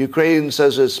Ukraine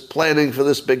says it's planning for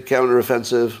this big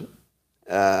counteroffensive,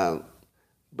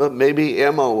 but maybe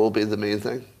ammo will be the main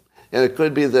thing. And it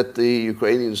could be that the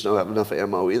Ukrainians don't have enough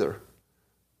ammo either.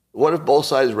 What if both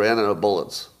sides ran out of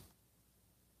bullets?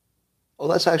 Oh,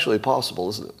 that's actually possible,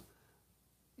 isn't it?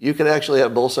 You can actually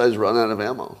have both sides run out of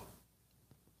ammo.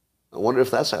 I wonder if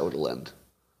that's how it'll end.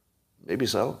 Maybe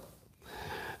so.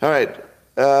 All right.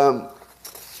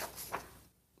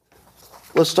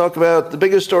 Let's talk about the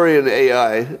biggest story in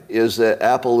AI is that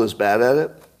Apple is bad at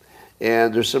it.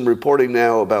 And there's some reporting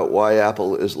now about why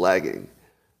Apple is lagging.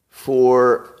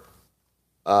 For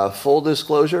full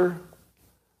disclosure,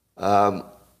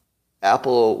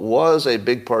 Apple was a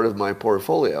big part of my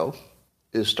portfolio.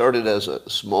 It started as a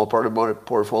small part of my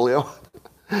portfolio.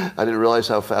 I didn't realize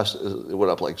how fast it went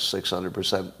up, like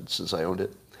 600% since I owned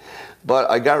it.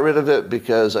 But I got rid of it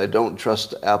because I don't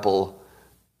trust Apple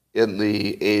in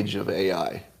the age of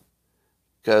AI.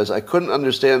 Because I couldn't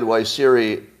understand why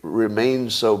Siri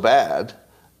remained so bad,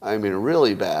 I mean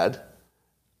really bad,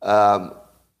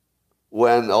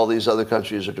 when all these other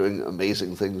countries are doing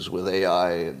amazing things with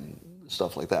AI and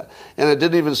stuff like that. And it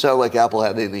didn't even sound like Apple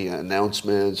had any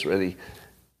announcements or any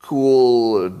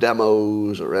cool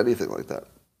demos or anything like that.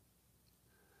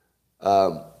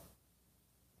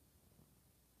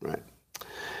 Right.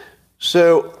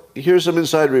 So here's some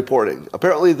inside reporting.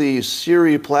 Apparently the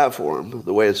Siri platform,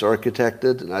 the way it's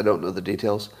architected, and I don't know the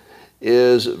details,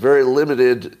 is very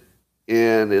limited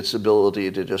in its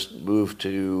ability to just move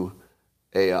to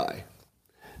AI.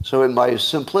 So in my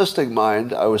simplistic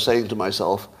mind, I was saying to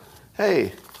myself,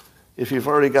 hey, if you've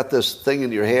already got this thing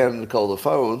in your hand called a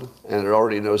phone and it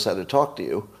already knows how to talk to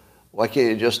you, why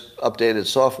can't you just update its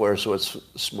software so it's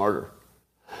smarter?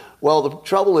 Well, the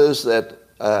trouble is that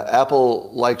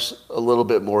Apple likes a little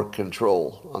bit more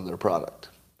control on their product.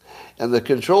 And the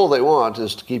control they want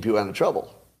is to keep you out of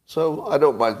trouble. So I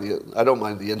don't mind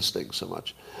the instinct so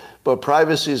much. But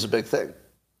privacy is a big thing.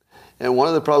 And one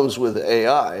of the problems with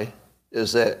AI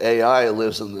is that AI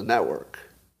lives in the network,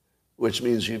 which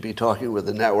means you'd be talking with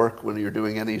the network when you're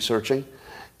doing any searching.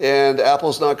 And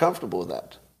Apple's not comfortable with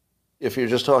that. If you're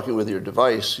just talking with your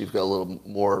device, you've got a little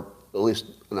more, at least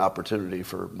an opportunity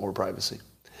for more privacy.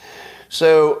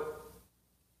 So,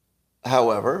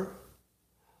 however,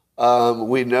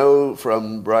 we know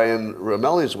from Brian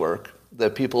Romelli's work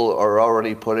that people are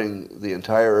already putting the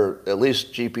entire, at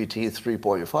least GPT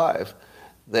 3.5,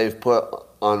 they've put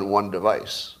on one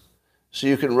device. So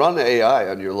you can run AI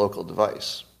on your local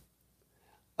device.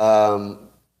 So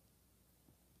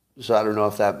I don't know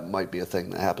if that might be a thing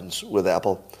that happens with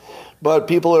Apple. But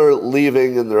people are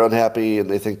leaving and they're unhappy and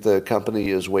they think the company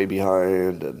is way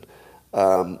behind.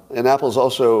 And Apple's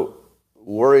also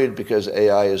worried because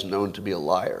AI is known to be a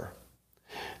liar.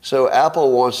 So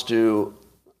Apple wants to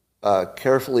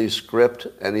carefully script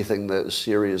anything that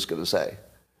Siri is going to say,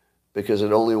 because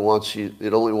it only wants you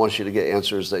to get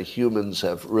answers that humans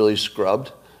have really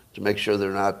scrubbed to make sure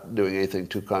they're not doing anything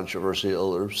too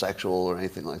controversial or sexual or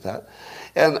anything like that.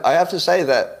 And I have to say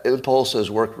that Impulse has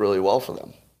worked really well for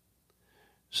them.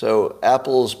 So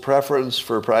Apple's preference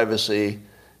for privacy,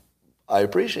 I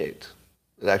appreciate.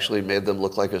 It actually made them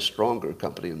look like a stronger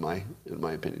company in my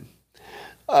opinion.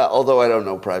 Although I don't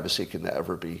know privacy can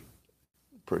ever be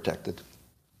protected.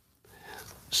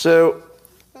 So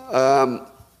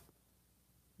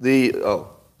the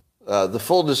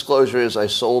full disclosure is I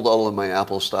sold all of my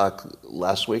Apple stock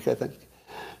last week, I think.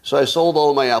 So I sold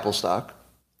all of my Apple stock.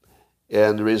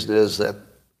 And the reason is that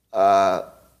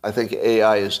I think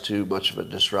AI is too much of a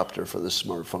disruptor for the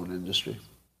smartphone industry.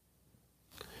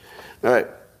 All right.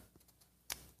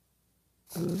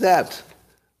 That,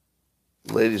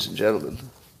 ladies and gentlemen,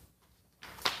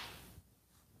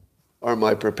 are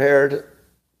my prepared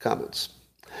comments.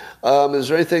 Is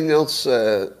there anything else?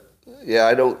 I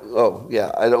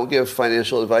don't give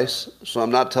financial advice, so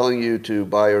I'm not telling you to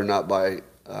buy or not buy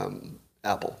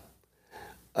Apple.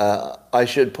 I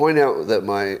should point out that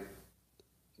my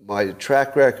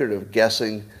track record of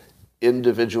guessing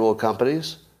individual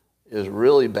companies is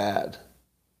really bad,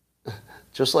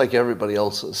 just like everybody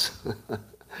else's.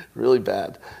 Really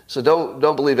bad. So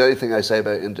don't believe anything I say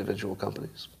about individual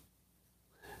companies.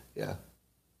 Yeah.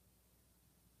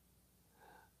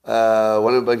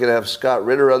 When am I going to have Scott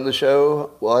Ritter on the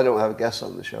show? Well, I don't have guests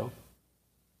on the show.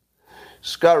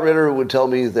 Scott Ritter would tell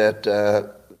me that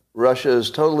Russia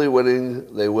is totally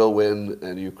winning, they will win,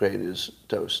 and Ukraine is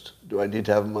toast. Do I need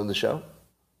to have him on the show?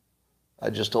 I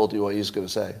just told you what he's going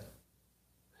to say.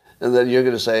 And then you're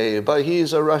going to say, but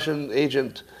he's a Russian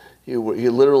agent. He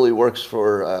literally works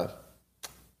for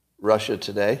Russia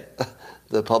Today,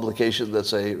 the publication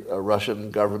that's a Russian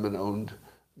government-owned,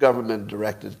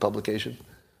 government-directed publication.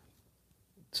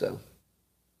 So,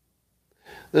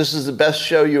 this is the best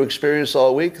show you experienced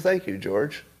all week. Thank you,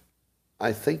 George.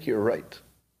 I think you're right.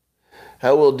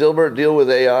 How will Dilbert deal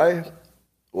with AI?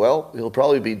 Well, he'll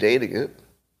probably be dating it.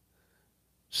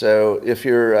 So if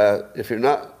you're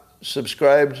not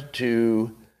subscribed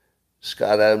to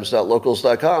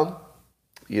scottadams.locals.com,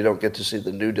 you don't get to see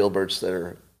the new Dilberts that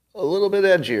are a little bit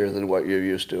edgier than what you're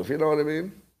used to, if you know what I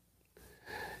mean.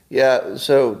 Yeah,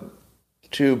 so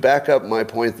to back up my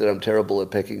point that I'm terrible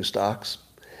at picking stocks,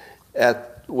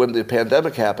 when the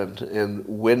pandemic happened and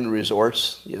Wynn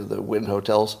resorts, the Wynn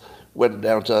hotels, went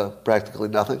down to practically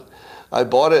nothing, I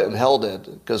bought it and held it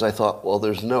because I thought, well,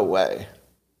 there's no way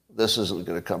this isn't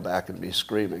going to come back and be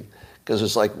screaming, because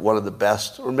it's like one of the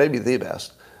best, or maybe the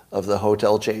best, of the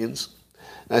hotel chains.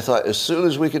 And I thought, as soon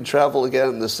as we can travel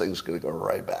again, this thing's going to go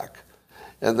right back.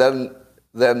 And then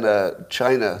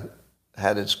China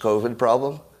had its COVID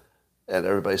problem, and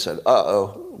everybody said,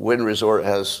 uh-oh, Wynn Resort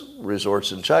has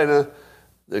resorts in China.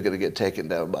 They're going to get taken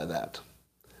down by that.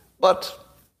 But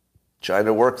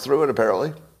China worked through it,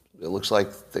 apparently. It looks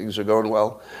like things are going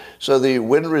well. So the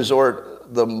Wynn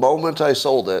Resort, the moment I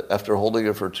sold it, after holding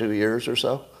it for 2 years or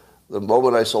so, the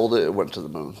moment I sold it, it went to the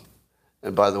moon.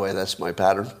 And by the way, that's my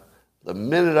pattern. The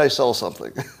minute I sell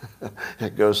something,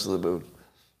 it goes to the moon.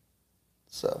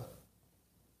 So,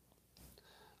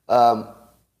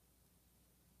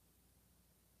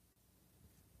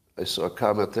 I saw a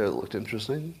comment there that looked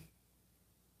interesting.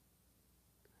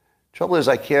 Trouble is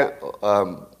I can't,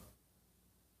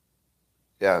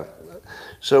 yeah.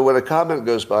 So when a comment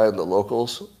goes by in the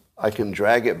locals, I can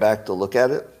drag it back to look at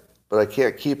it, but I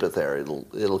can't keep it there.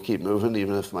 It'll keep moving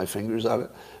even if my finger's on it.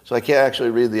 So I can't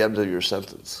actually read the end of your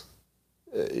sentence.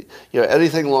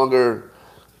 Anything longer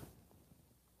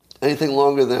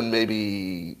than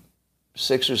maybe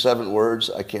 6 or 7 words,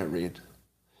 I can't read.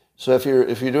 So if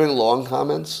you're doing long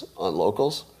comments on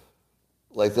locals,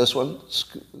 like this one,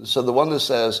 so the one that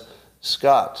says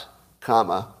Scott,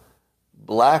 comma,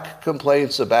 black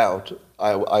complaints about,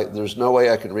 there's no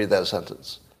way I can read that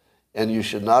sentence. And you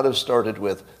should not have started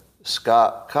with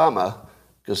Scott, comma,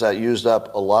 because that used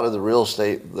up a lot of the real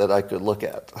estate that I could look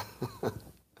at.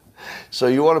 So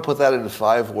you want to put that into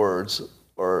 5 words,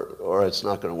 or it's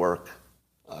not going to work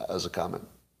as a comment.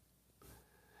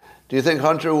 Do you think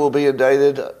Hunter will be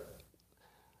indicted?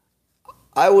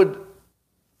 Oh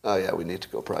yeah, we need to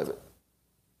go private.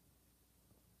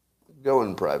 Go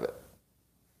in private.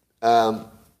 I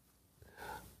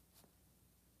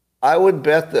would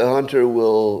bet that Hunter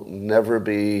will never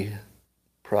be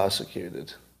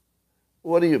prosecuted.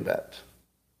 What do you bet?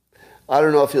 I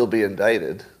don't know if he'll be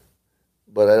indicted,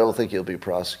 but I don't think he'll be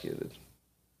prosecuted.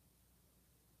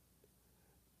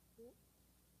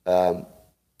 And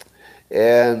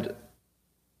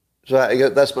so I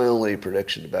guess that's my only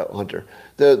prediction about Hunter.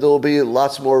 There will be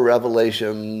lots more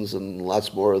revelations and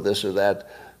lots more of this or that,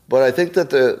 but I think that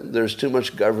there's too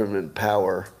much government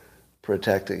power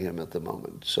protecting him at the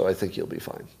moment, so I think he'll be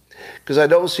fine. Because I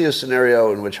don't see a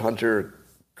scenario in which Hunter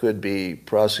could be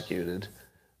prosecuted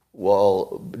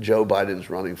while Joe Biden's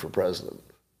running for president.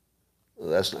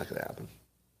 That's not going to happen.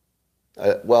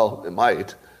 Well, it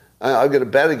might. I'm going to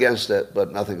bet against it,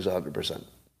 but nothing's 100%.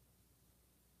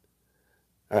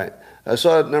 All right. I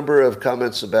saw a number of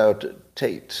comments about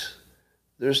Tate.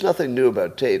 There's nothing new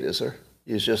about Tate, is there?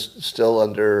 He's just still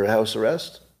under house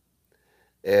arrest.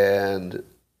 And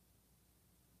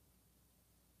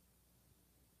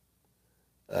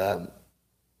unless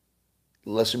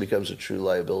he becomes a true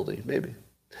liability, maybe.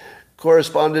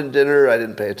 Correspondent dinner, I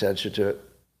didn't pay attention to it.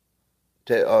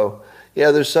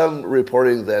 There's some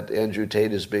reporting that Andrew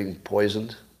Tate is being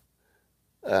poisoned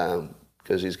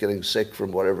because he's getting sick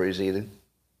from whatever he's eating.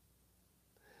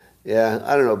 Yeah,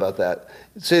 I don't know about that.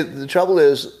 See, the trouble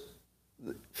is,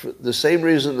 for the same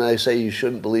reason I say you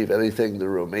shouldn't believe anything the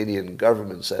Romanian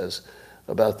government says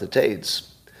about the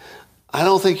Tates, I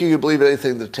don't think you can believe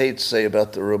anything the Tates say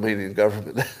about the Romanian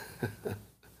government.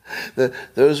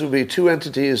 Those would be 2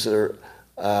 entities that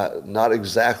are not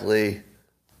exactly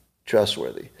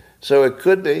trustworthy. So it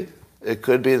could be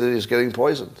that he's getting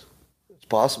poisoned. It's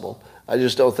possible. I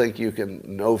just don't think you can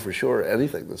know for sure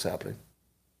anything that's happening.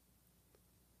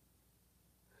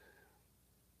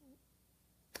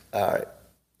 All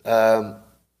right.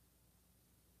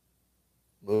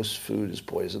 Most food is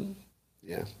poison.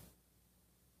 Yeah.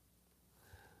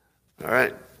 All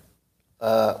right.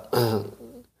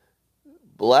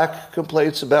 Black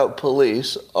complaints about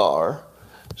police are...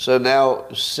 So now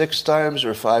 6 times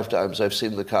or 5 times I've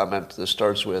seen the comment that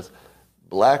starts with,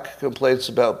 black complaints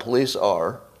about police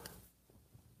are...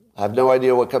 I have no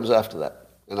idea what comes after that.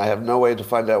 And I have no way to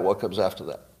find out what comes after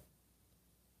that.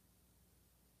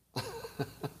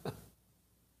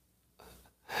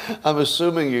 I'm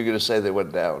assuming you're going to say they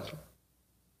went down.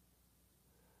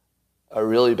 Are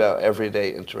really about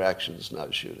everyday interactions,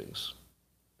 not shootings.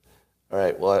 All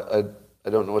right, well, I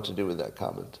don't know what to do with that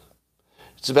comment.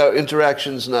 It's about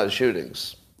interactions, not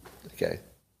shootings. Okay.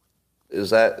 Is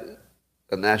that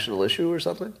a national issue or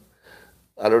something?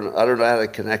 I don't know how to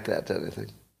connect that to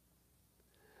anything.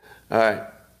 All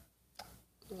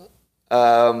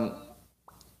right.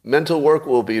 Mental work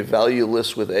will be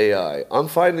valueless with AI. I'm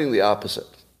finding the opposite.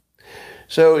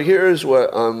 So here's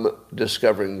what I'm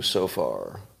discovering so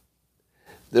far.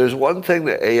 There's one thing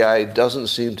that AI doesn't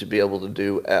seem to be able to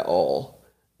do at all,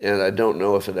 and I don't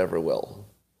know if it ever will.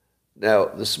 Now,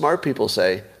 the smart people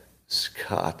say,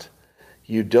 Scott,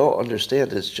 you don't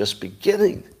understand. It's just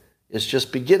beginning. It's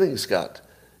just beginning, Scott.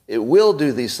 It will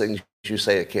do these things you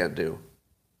say it can't do.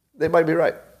 They might be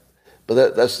right.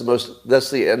 But that's the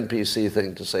NPC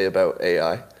thing to say about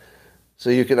AI.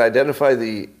 So you can identify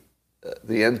the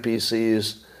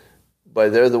NPCs by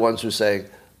they're the ones who are saying,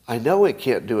 I know it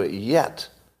can't do it yet,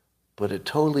 but it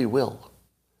totally will.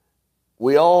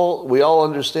 We all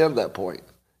understand that point.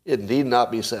 It need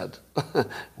not be said.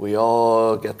 We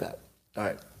all get that. All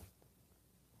right.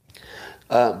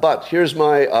 But here's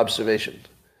my observation.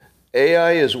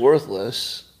 AI is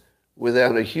worthless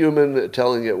without a human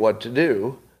telling it what to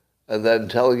do and then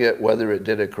telling it whether it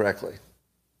did it correctly.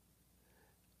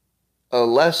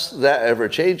 unless that ever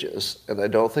changes, and I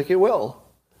don't think it will,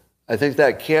 I think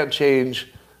that can't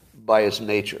change by its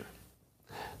nature.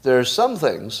 There are some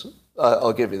things,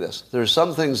 I'll give you this, there are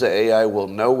some things that AI will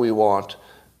know we want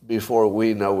before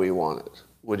we know we want it.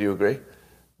 Would you agree?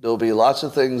 There'll be lots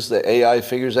of things that AI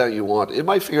figures out you want. It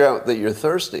might figure out that you're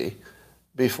thirsty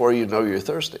before you know you're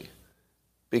thirsty,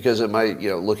 because it might,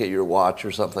 look at your watch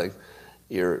or something,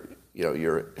 your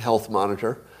health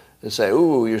monitor, and say,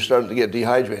 "Ooh, you're starting to get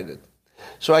dehydrated."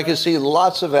 So I can see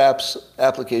lots of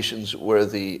applications where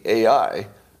the AI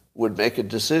would make a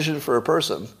decision for a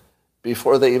person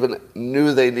before they even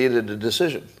knew they needed a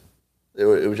decision. It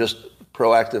would just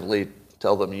proactively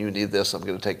tell them, "You need this, I'm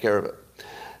going to take care of it."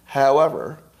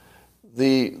 However,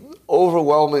 the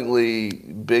overwhelmingly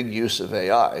big use of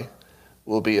AI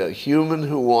will be a human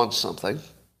who wants something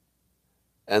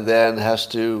and then has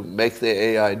to make the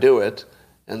AI do it,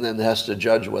 and then has to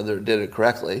judge whether it did it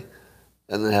correctly,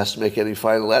 and then has to make any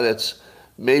final edits,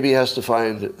 maybe has to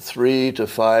find 3 to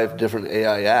 5 different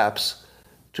AI apps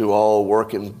to all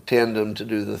work in tandem to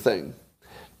do the thing.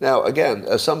 Now, again,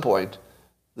 at some point,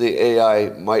 the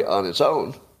AI might on its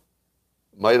own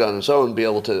be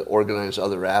able to organize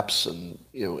other apps and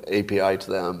API to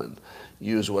them and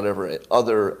use whatever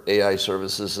other AI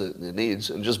services it needs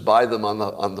and just buy them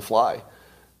on the fly.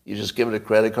 You just give it a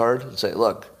credit card and say,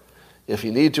 "Look, if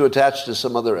you need to attach to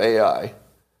some other AI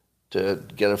to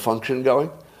get a function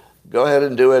going, go ahead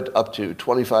and do it up to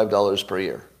 $25 per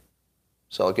year.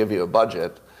 So I'll give you a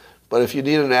budget. But if you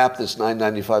need an app that's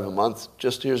 $9.95 a month,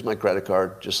 just here's my credit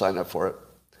card. Just sign up for it.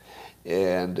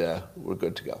 And we're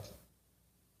good to go."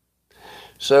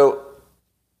 So,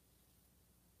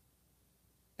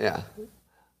 yeah.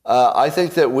 I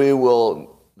think that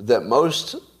that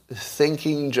most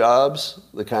thinking jobs,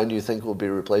 the kind you think will be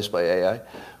replaced by AI,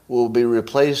 will be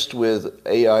replaced with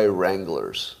AI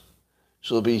wranglers.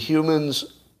 So it'll be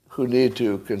humans who need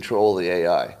to control the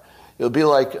AI. It'll be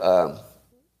like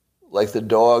the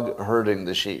dog herding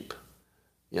the sheep.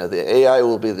 The AI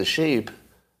will be the sheep,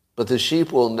 but the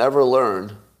sheep will never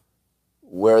learn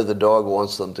where the dog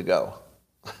wants them to go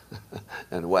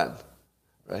and when,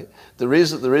 right? The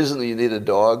reason that you need a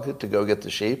dog to go get the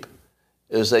sheep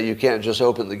is that you can't just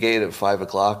open the gate at 5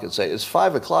 o'clock and say, "It's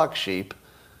 5 o'clock, sheep.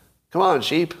 Come on,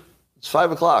 sheep. It's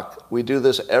 5 o'clock. We do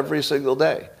this every single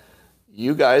day.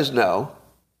 You guys know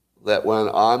that when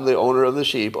I'm the owner of the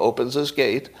sheep opens this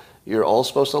gate, you're all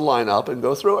supposed to line up and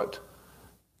go through it."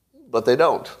 But they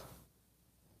don't.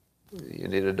 You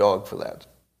need a dog for that.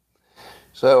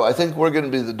 So I think we're going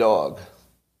to be the dog.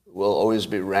 We'll always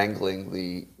be wrangling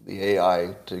the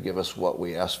AI to give us what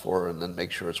we ask for and then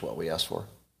make sure it's what we ask for.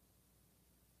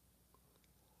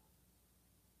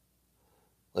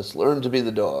 Let's learn to be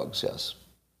the dogs, yes.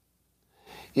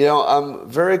 I'm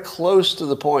very close to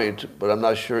the point, but I'm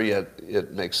not sure yet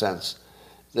it makes sense,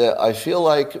 that I feel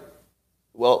like,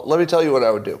 well, let me tell you what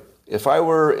I would do. If I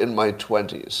were in my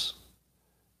 20s,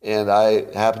 and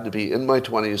I happened to be in my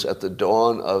 20s at the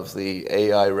dawn of the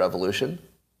AI revolution,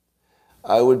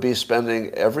 I would be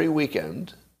spending every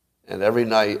weekend and every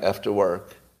night after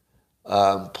work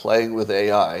playing with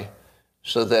AI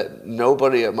so that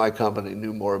nobody at my company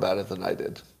knew more about it than I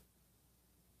did.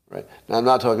 Right? Now, I'm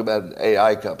not talking about an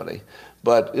AI company,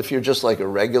 but if you're just like a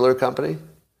regular company,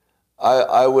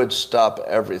 I would stop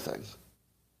everything.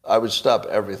 I would stop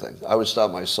everything. I would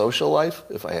stop my social life,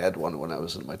 if I had one when I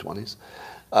was in my 20s.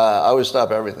 I would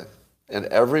stop everything. And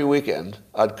every weekend,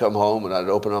 I'd come home and I'd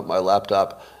open up my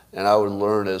laptop and I would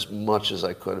learn as much as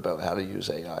I could about how to use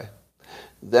AI.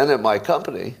 Then at my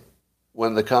company,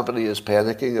 when the company is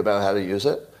panicking about how to use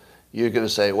it, you're going to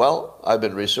say, "Well, I've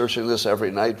been researching this every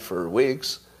night for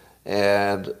weeks,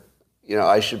 and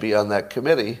I should be on that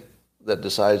committee that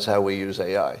decides how we use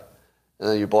AI." And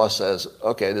then your boss says,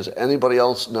 "Okay, does anybody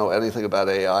else know anything about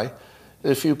AI?"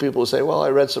 And a few people will say, "Well, I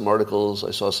read some articles,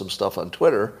 I saw some stuff on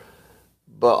Twitter."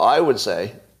 But I would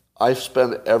say, I've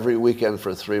spent every weekend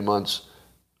for 3 months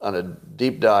on a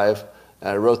deep dive, and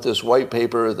I wrote this white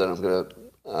paper that I'm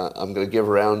going to give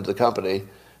around the company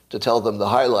to tell them the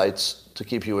highlights to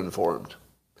keep you informed.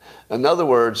 In other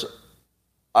words,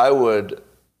 I would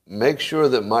make sure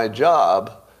that my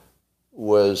job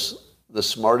was the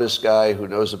smartest guy who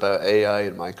knows about AI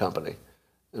in my company.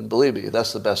 And believe me,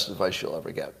 that's the best advice you'll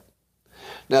ever get.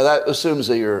 Now, that assumes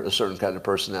that you're a certain kind of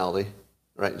personality,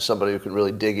 right? Somebody who can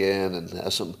really dig in and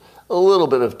has a little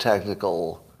bit of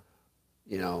technical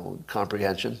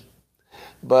comprehension.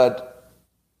 But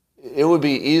it would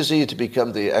be easy to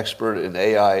become the expert in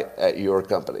AI at your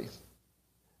company.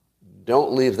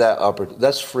 Don't leave that opportunity.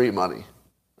 That's free money,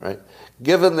 right?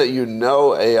 Given that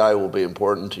AI will be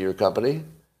important to your company,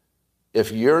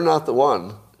 if you're not the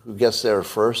one who gets there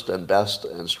first and best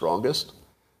and strongest,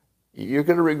 you're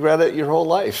going to regret it your whole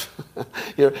life.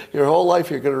 your whole life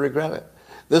you're going to regret it.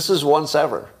 This is once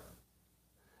ever,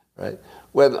 right?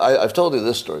 When I've told you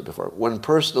this story before. When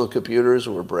personal computers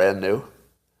were brand new,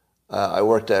 I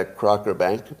worked at Crocker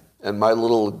Bank, and my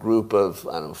little group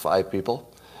of, 5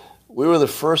 people, we were the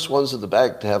first ones at the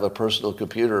bank to have a personal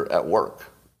computer at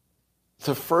work.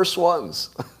 The first ones.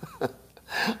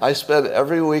 I spent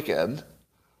every weekend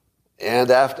and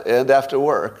after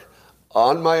work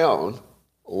on my own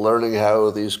learning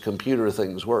how these computer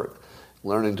things work,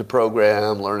 learning to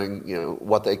program, learning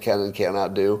what they can and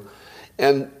cannot do.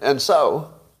 And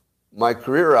so my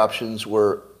career options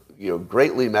were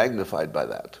greatly magnified by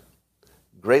that.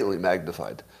 Greatly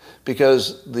magnified.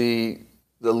 Because the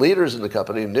leaders in the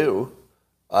company knew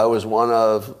I was one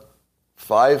of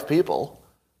 5 people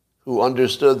who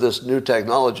understood this new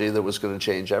technology that was going to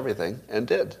change everything, and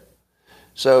did.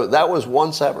 So that was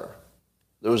once ever.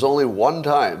 There was only one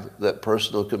time that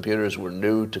personal computers were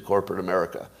new to corporate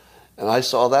America. And I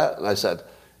saw that, and I said,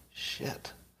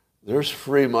 shit, there's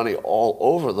free money all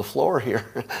over the floor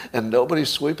here, and nobody's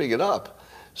sweeping it up.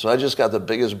 So I just got the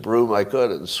biggest broom I could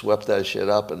and swept that shit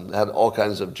up and had all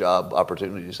kinds of job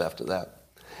opportunities after that.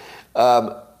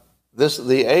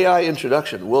 The AI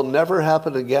introduction will never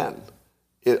happen again.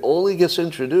 It only gets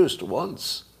introduced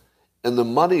once. And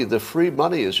the free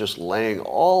money is just laying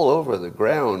all over the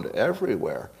ground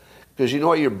everywhere. Because you know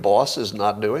what your boss is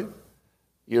not doing?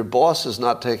 Your boss is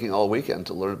not taking all weekend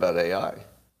to learn about AI.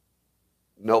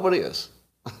 Nobody is.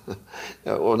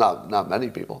 Well, not many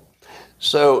people.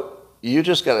 So you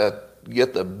just got to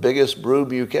get the biggest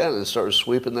broom you can and start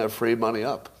sweeping that free money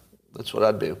up. That's what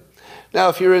I'd do. Now,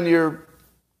 if you're in your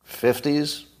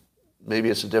 50s, maybe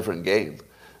it's a different game.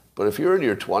 But if you're in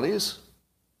your 20s,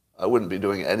 I wouldn't be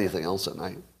doing anything else at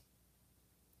night.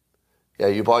 Yeah,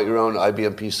 you bought your own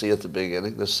IBM PC at the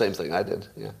beginning. The same thing I did,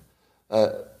 yeah.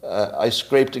 I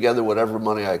scraped together whatever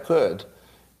money I could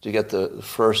to get the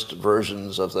first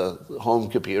versions of the home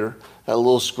computer. Had a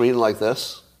little screen like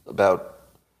this, about,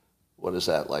 what is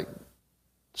that, like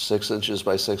 6 inches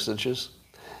by 6 inches?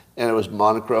 And it was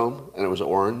monochrome, and it was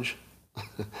orange.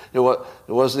 It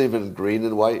wasn't even green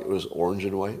and white, it was orange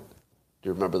and white. Do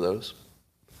you remember those?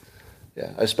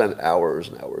 Yeah, I spent hours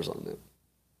and hours on them.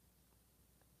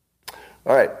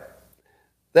 All right.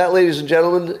 That, ladies and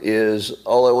gentlemen, is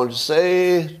all I wanted to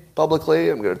say publicly.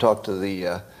 I'm going to talk to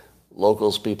the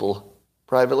locals people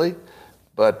privately.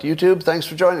 But YouTube, thanks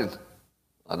for joining.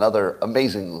 Another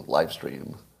amazing live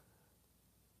stream.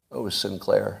 Oh,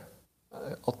 Sinclair.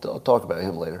 I'll talk about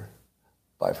him later.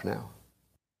 Bye for now.